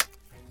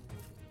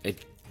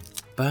 It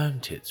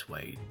burnt its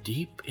way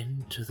deep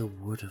into the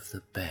wood of the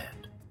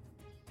bed.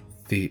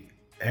 The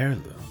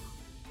heirloom.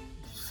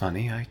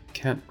 Funny, I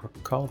can't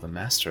recall the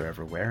master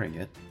ever wearing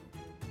it.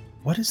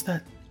 What is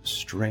that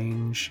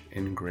strange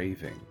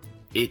engraving?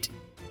 It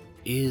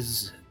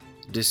is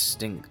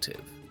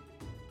distinctive.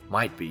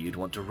 Might be you'd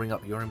want to ring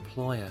up your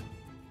employer.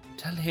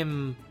 Tell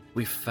him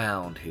we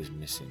found his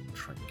missing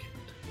trinket.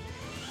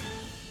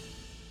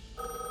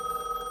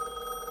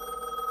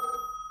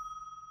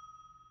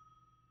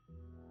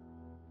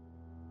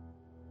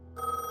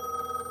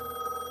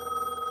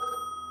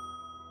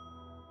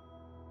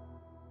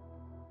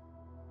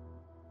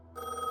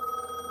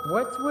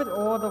 What's with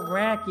all the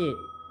racket?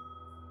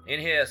 In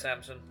here,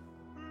 Samson.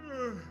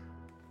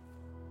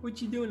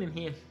 What you doing in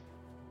here?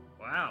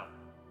 Wow.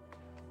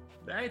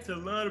 That's a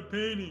lot of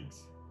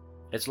paintings.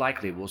 It's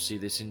likely we'll see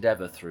this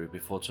endeavor through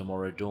before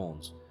tomorrow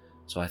dawns,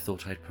 so I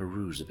thought I'd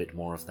peruse a bit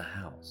more of the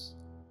house.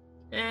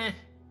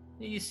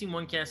 You've seen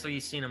one castle,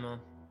 you've seen them all.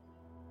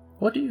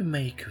 What do you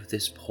make of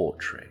this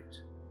portrait?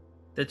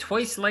 The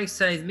twice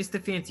life-size Mr.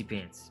 Fancy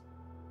Pants.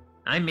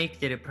 I make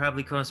that it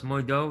probably costs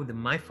more dough than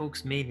my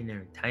folks made in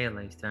their entire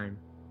lifetime.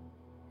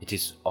 It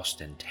is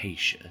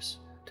ostentatious,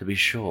 to be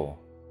sure.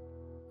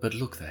 But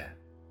look there,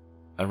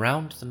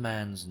 around the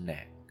man's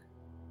neck.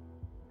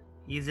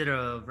 Is it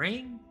a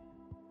ring?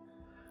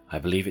 I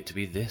believe it to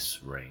be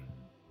this ring.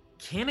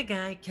 Can a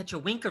guy catch a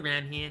wink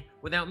around here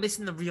without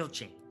missing the real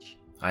change?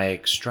 I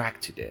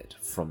extracted it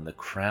from the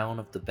crown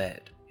of the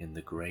bed in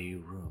the grey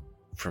room,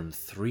 from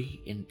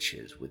 3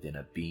 inches within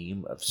a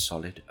beam of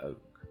solid oak.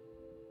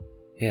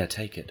 Here,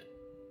 take it,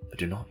 but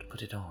do not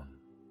put it on.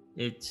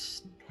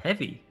 It's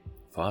heavy.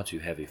 Far too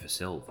heavy for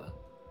silver.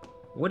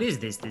 What is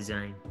this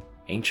design?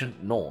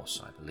 Ancient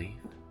Norse, I believe.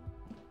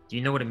 Do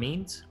you know what it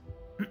means?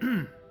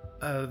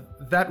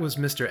 That was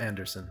Mr.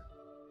 Anderson.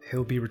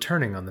 He'll be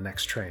returning on the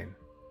next train.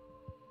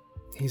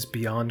 He's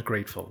beyond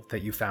grateful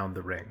that you found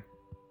the ring.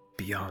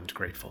 Beyond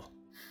grateful.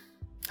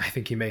 I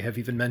think he may have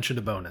even mentioned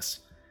a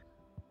bonus.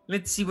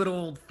 Let's see what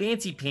old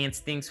Fancy Pants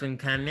thinks when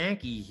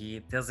Carnacki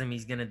here tells him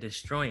he's gonna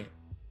destroy it.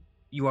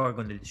 You are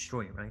gonna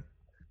destroy it, right?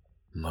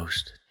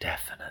 Most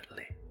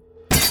definitely.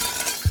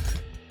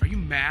 Are you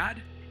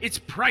mad? It's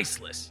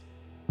priceless.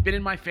 Been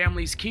in my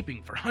family's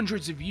keeping for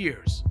hundreds of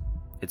years.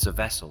 It's a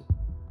vessel.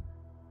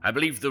 I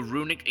believe the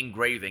runic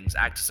engravings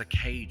act as a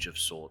cage of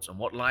sorts, and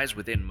what lies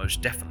within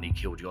most definitely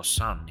killed your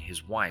son,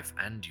 his wife,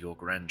 and your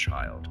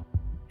grandchild.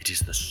 It is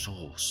the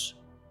source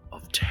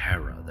of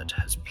terror that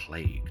has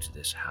plagued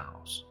this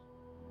house.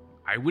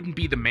 I wouldn't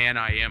be the man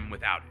I am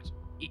without it.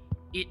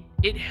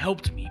 It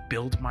helped me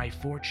build my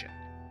fortune.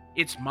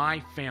 It's my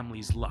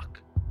family's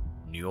luck.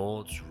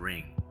 Njord's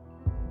ring.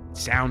 It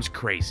sounds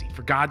crazy.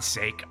 For God's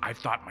sake, I've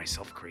thought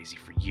myself crazy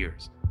for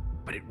years.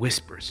 But it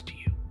whispers to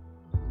you.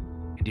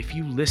 And if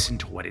you listen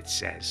to what it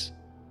says,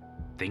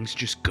 things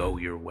just go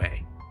your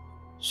way.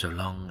 So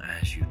long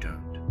as you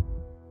don't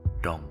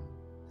dong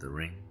the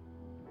ring.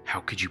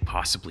 How could you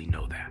possibly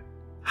know that?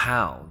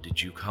 How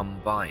did you come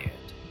by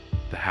it?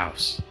 The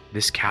house,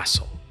 this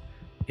castle,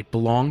 it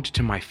belonged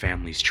to my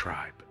family's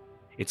tribe.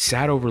 It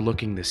sat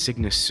overlooking the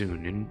Cygnus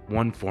Soon in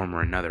one form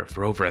or another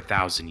for over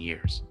 1,000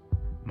 years.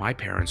 My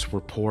parents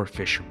were poor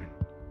fishermen.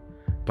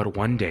 But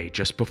one day,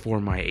 just before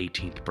my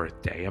 18th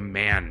birthday, a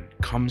man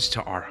comes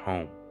to our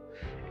home,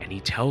 and he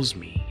tells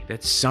me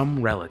that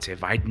some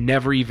relative I'd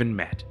never even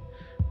met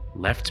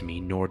left me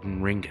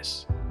Norden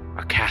Ringus,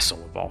 a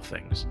castle of all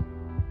things.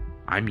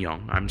 I'm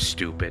young, I'm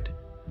stupid.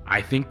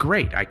 I think,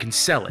 great, I can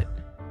sell it,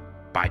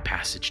 buy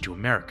passage to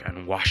America,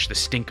 and wash the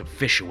stink of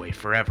fish away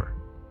forever.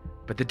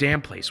 But the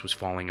damn place was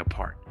falling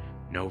apart.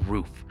 No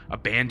roof,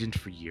 abandoned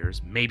for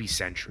years, maybe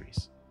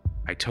centuries.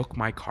 I took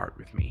my cart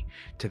with me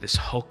to this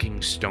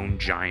hulking stone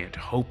giant,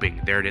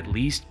 hoping there'd at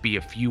least be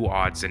a few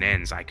odds and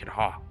ends I could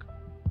hawk.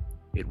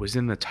 It was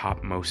in the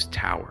topmost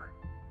tower,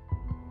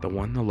 the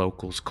one the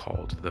locals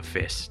called the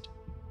Fist.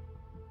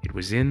 It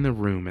was in the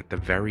room at the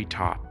very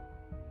top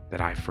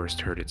that I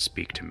first heard it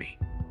speak to me.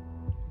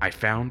 I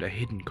found a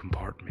hidden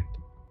compartment.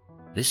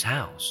 This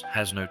house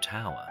has no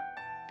tower.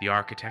 The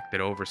architect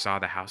that oversaw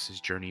the house's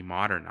journey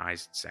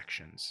modernized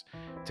sections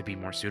to be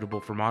more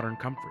suitable for modern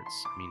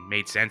comforts.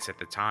 Made sense at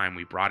the time.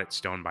 We brought it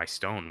stone by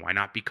stone. Why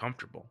not be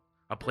comfortable?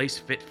 A place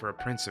fit for a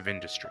prince of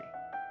industry.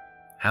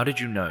 How did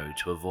you know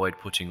to avoid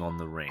putting on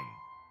the ring?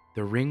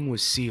 The ring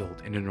was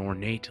sealed in an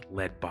ornate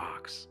lead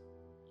box.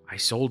 I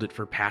sold it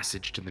for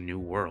passage to the New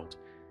World.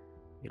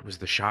 It was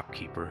the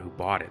shopkeeper who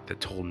bought it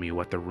that told me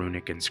what the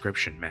runic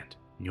inscription meant.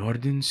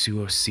 Njorden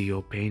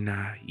suosio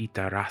pena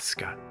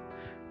itaraska,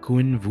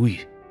 kuin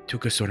vui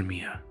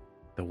tukasormia.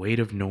 The weight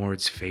of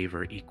Nord's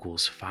favor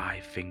equals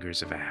 5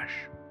 fingers of ash.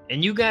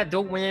 And you got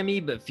don't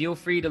whammy, but feel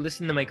free to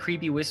listen to my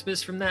creepy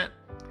whispers from that?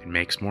 It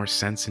makes more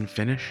sense in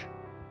Finnish.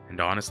 And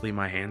honestly,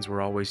 my hands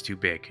were always too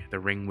big. The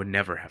ring would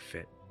never have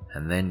fit.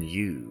 And then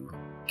you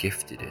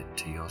gifted it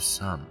to your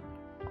son.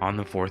 On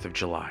the 4th of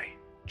July,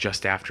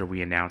 just after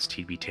we announced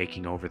he'd be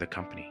taking over the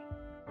company,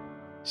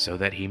 so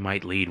that he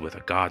might lead with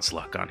a god's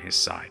luck on his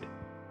side.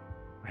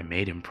 I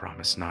made him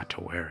promise not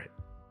to wear it.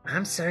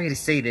 I'm sorry to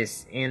say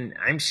this, and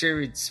I'm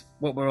sure it's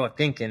what we're all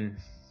thinking,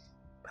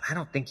 but I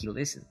don't think he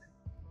listened.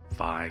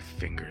 5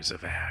 fingers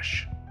of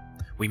ash.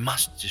 We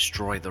must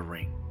destroy the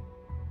ring.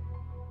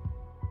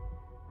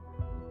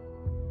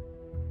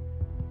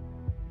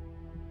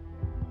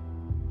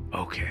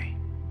 Okay.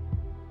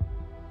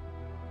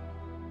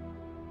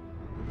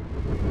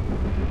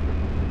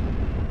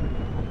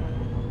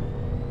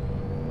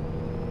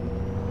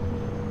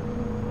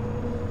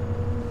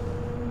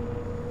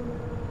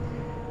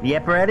 The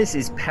apparatus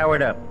is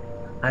powered up.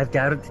 I've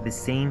got it to the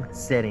same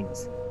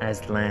settings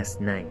as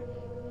last night.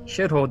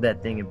 Should hold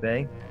that thing at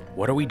bay.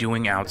 What are we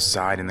doing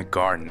outside in the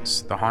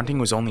gardens? The haunting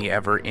was only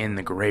ever in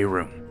the Grey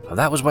Room. Well,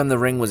 that was when the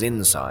ring was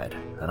inside,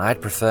 and I'd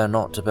prefer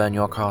not to burn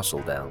your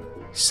castle down.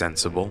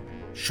 Sensible.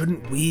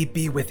 Shouldn't we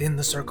be within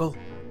the circle?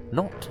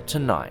 Not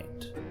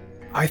tonight.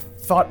 I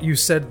thought you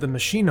said the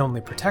machine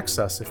only protects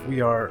us if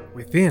we are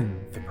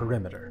within the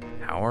perimeter.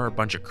 How are a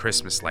bunch of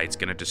Christmas lights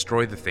gonna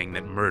destroy the thing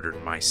that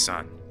murdered my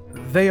son?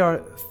 They are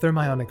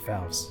thermionic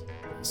valves,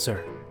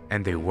 sir.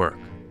 And they work.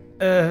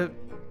 For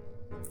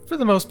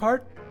the most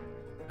part.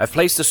 I've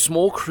placed a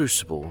small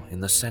crucible in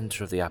the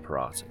center of the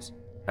apparatus.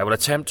 I will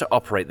attempt to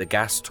operate the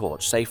gas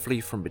torch safely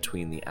from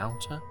between the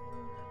outer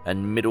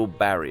and middle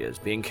barriers,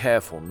 being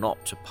careful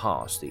not to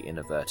pass the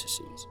inner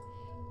vertices.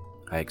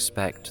 I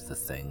expect the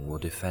thing will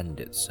defend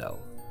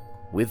itself.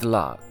 With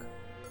luck,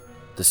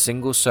 the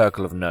single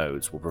circle of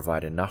nodes will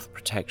provide enough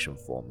protection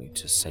for me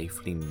to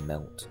safely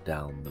melt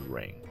down the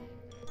ring.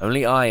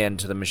 Only I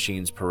enter the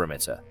machine's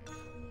perimeter.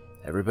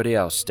 Everybody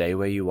else stay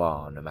where you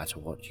are, no matter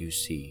what you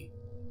see,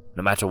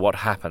 no matter what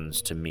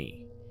happens to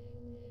me.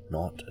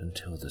 Not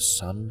until the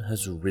sun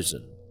has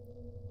risen,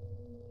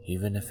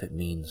 even if it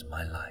means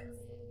my life.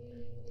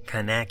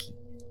 Carnacki,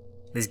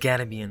 there's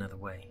gotta be another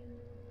way.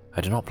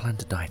 I do not plan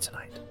to die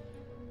tonight.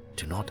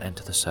 Do not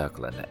enter the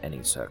circle under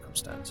any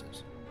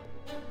circumstances.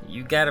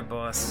 You got it,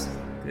 boss.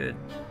 Good.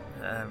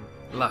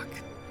 Luck.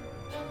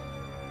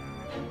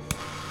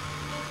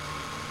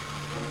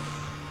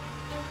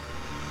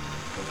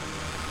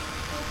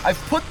 I've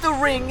put the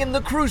ring in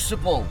the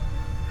crucible.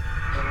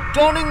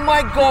 Donning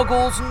my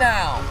goggles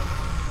now.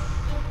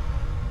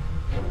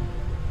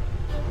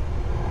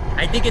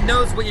 I think it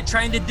knows what you're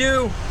trying to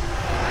do.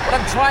 What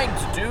I'm trying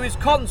to do is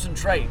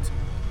concentrate.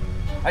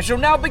 I shall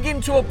now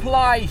begin to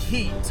apply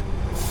heat.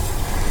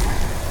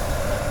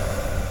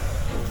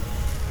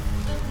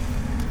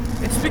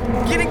 It's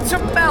beginning to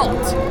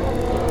melt.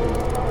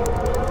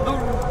 The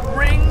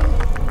ring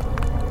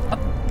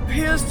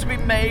appears to be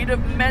made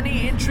of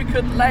many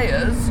intricate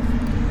layers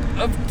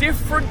of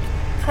different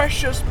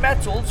precious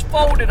metals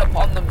folded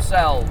upon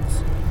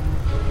themselves.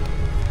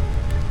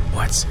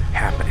 What's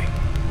happening?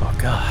 Oh,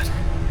 God.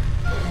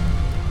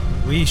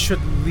 We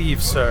should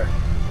leave, sir.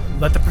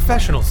 Let the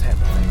professionals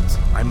handle things.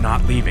 I'm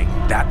not leaving.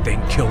 That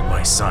thing killed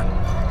my son.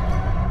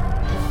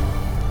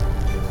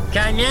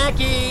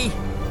 Carnacki!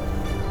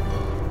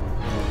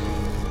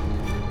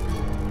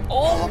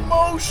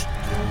 Almost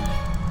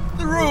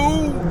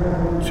through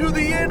to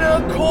the inner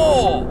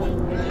core.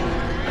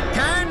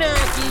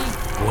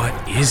 Carnacki! What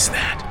is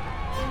that?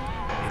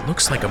 It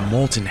looks like a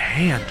molten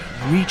hand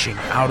reaching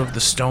out of the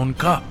stone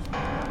cup.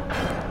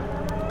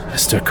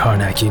 Mr.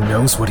 Carnacki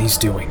knows what he's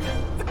doing.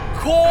 The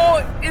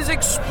core is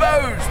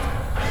exposed.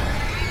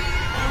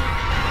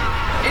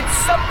 It's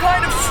some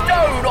kind of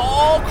stone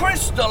or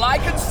crystal. I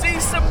can see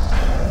some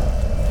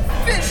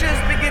fissures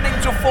beginning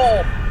to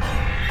form.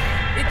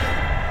 It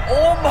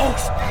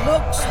almost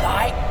looks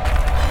like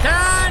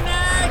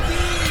Carnacki!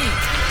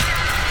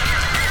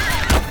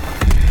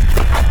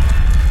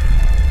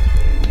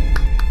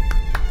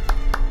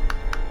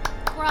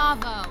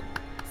 Bravo.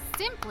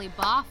 Simply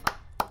baffa.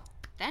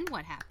 Then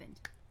what happened?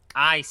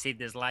 I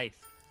saved his life.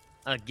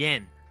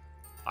 Again.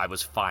 I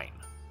was fine.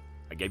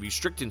 I gave you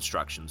strict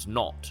instructions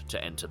not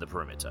to enter the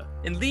perimeter.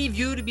 And leave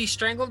you to be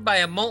strangled by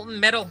a molten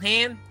metal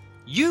hand?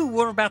 You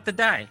were about to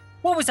die.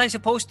 What was I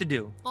supposed to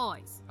do?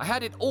 Boys. I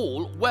had it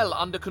all well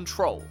under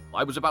control.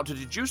 I was about to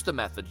deduce the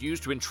method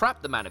used to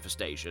entrap the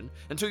manifestation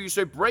until you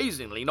so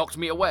brazenly knocked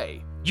me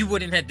away. You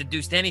wouldn't have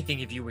deduced anything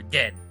if you were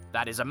dead.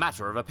 That is a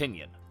matter of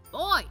opinion.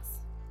 Boys.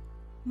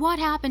 What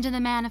happened to the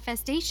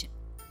manifestation?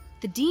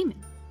 The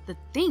demon? The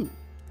thing?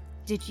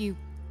 Did you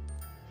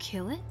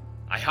kill it?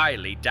 I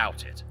highly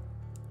doubt it.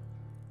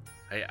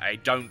 I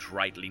don't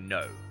rightly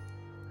know.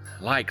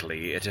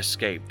 Likely it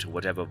escaped to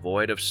whatever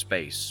void of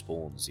space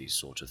spawns these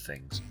sort of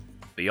things.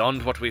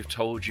 Beyond what we've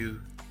told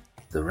you,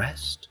 the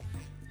rest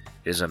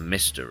is a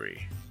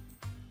mystery.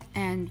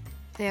 And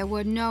there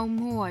were no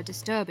more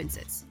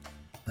disturbances.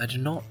 I do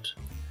not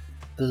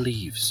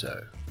believe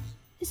so.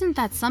 Isn't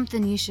that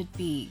something you should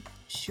be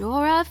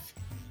sure of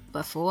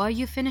before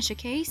you finish a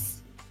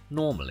case?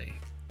 Normally.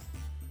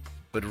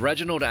 But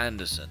Reginald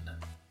Anderson,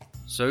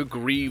 so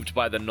grieved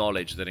by the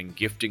knowledge that in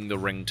gifting the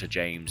ring to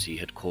James he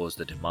had caused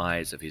the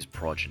demise of his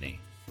progeny,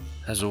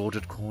 has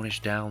ordered Cornish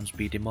Downs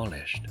be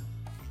demolished,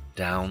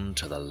 down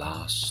to the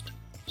last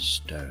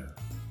stone.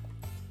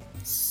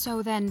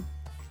 So then,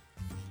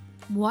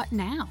 what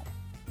now?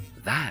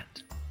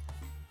 That,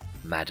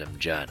 Madam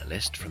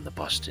Journalist from the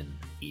Boston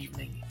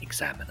Evening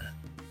Examiner,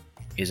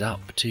 is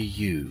up to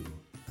you.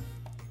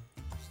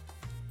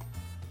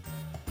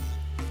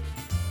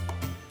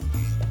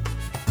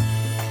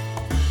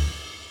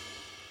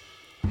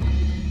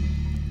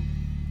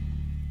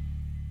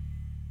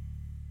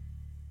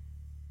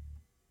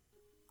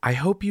 I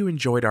hope you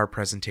enjoyed our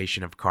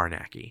presentation of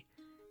Carnacki.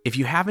 If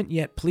you haven't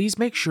yet, please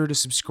make sure to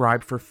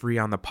subscribe for free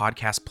on the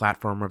podcast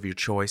platform of your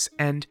choice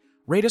and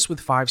rate us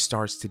with 5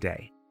 stars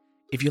today.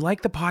 If you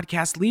like the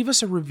podcast, leave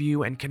us a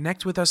review and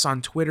connect with us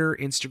on Twitter,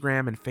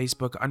 Instagram, and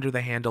Facebook under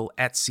the handle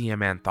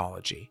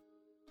 @CMAnthology.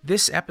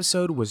 This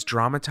episode was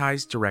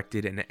dramatized,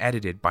 directed, and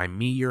edited by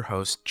me, your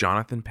host,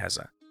 Jonathan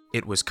Pezza.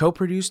 It was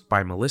co-produced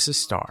by Melissa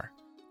Starr.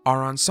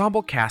 Our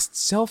ensemble cast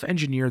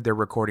self-engineered their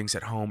recordings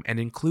at home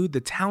and include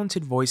the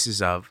talented voices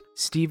of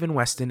Stephen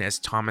Weston as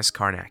Thomas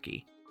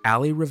Carnacki,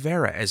 Ali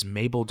Rivera as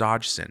Mabel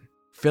Dodgson,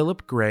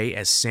 Philip Gray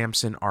as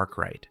Samson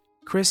Arkwright,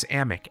 Chris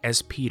Amick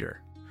as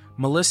Peter,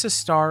 Melissa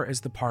Starr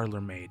as the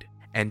parlor maid,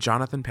 and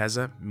Jonathan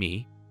Pezza,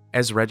 me,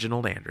 as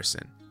Reginald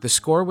Anderson. The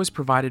score was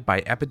provided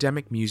by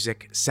Epidemic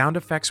Music, sound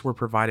effects were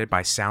provided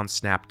by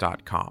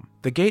Soundsnap.com.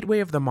 The Gateway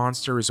of the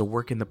Monster is a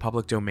work in the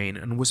public domain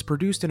and was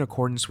produced in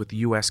accordance with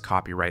U.S.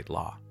 copyright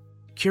law.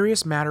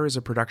 Curious Matter is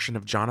a production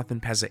of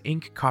Jonathan Pezza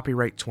Inc.,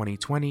 copyright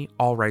 2020,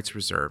 all rights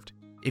reserved.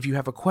 If you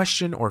have a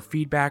question or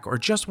feedback or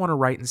just want to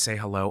write and say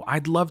hello,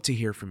 I'd love to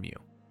hear from you.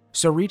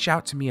 So reach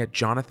out to me at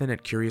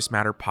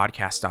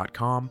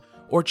jonathan@curiousmatterpodcast.com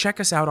or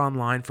check us out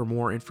online for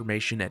more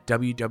information at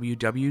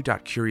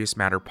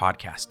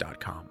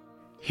www.curiousmatterpodcast.com.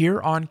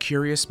 Here on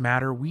Curious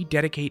Matter, we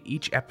dedicate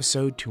each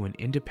episode to an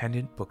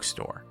independent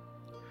bookstore.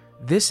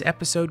 This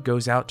episode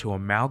goes out to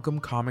Amalgam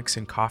Comics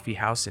and Coffee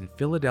House in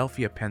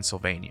Philadelphia,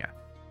 Pennsylvania.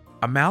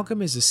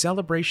 Amalgam is a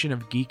celebration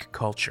of geek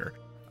culture,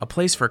 a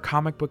place for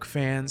comic book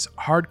fans,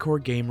 hardcore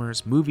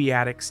gamers, movie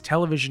addicts,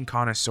 television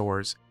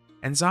connoisseurs,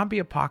 and zombie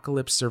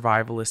apocalypse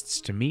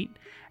survivalists to meet,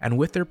 and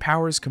with their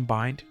powers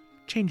combined,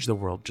 change the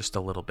world just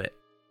a little bit.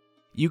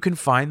 You can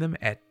find them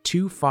at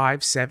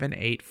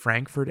 2578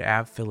 Frankfurt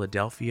Ave,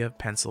 Philadelphia,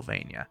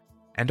 Pennsylvania,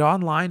 and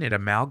online at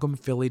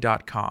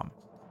amalgamphilly.com.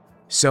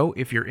 So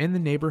if you're in the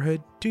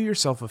neighborhood, do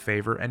yourself a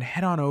favor and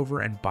head on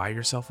over and buy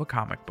yourself a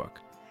comic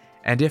book.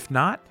 And if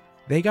not,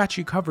 they got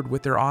you covered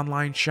with their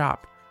online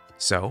shop,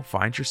 so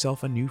find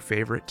yourself a new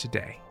favorite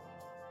today.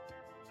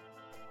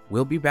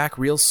 We'll be back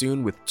real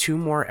soon with 2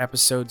 more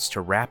episodes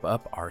to wrap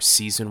up our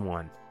Season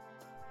 1.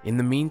 In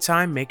the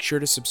meantime, make sure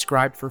to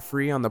subscribe for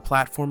free on the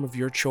platform of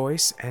your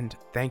choice, and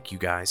thank you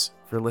guys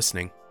for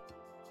listening.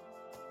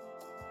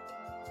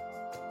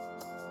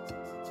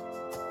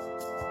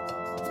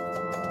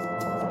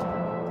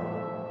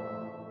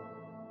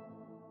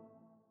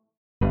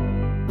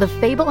 The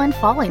Fable and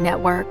Folly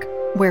Network,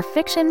 where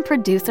fiction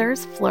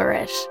producers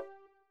flourish.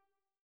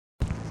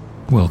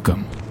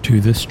 Welcome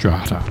to the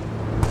Strata.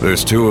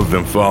 There's 2 of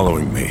them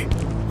following me.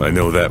 I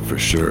know that for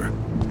sure.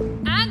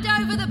 Hand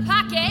over the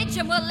package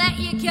and we'll let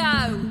you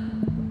go.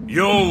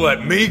 You'll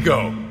let me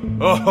go?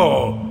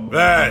 Oh,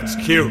 that's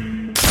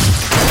cute.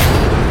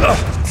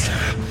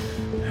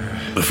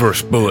 The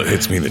first bullet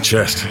hits me in the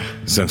chest,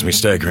 sends me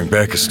staggering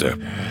back a step.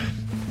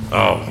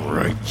 All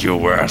right,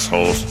 you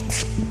assholes.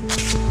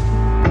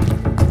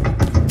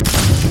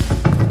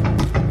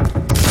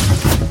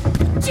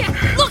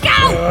 Look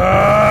out!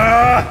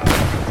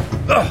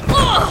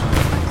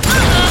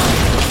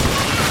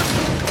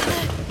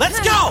 Let's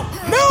go!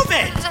 Move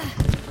it!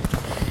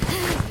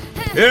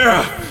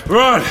 Yeah,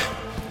 run!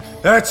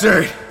 That's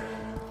it!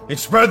 And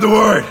spread the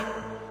word!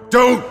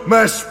 Don't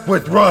mess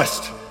with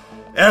Rust!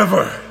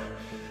 Ever!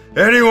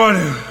 Anyone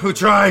who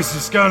tries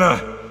is gonna...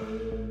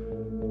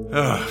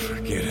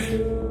 forget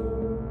it.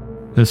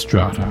 The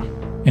Strata.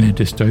 In a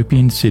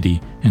dystopian city,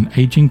 an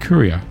aging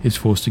courier is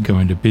forced to go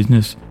into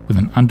business with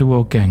an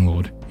underworld gang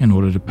lord in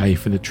order to pay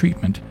for the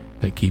treatment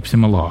that keeps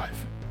him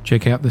alive.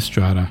 Check out The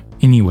Strata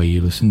anywhere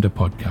you listen to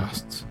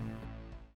podcasts.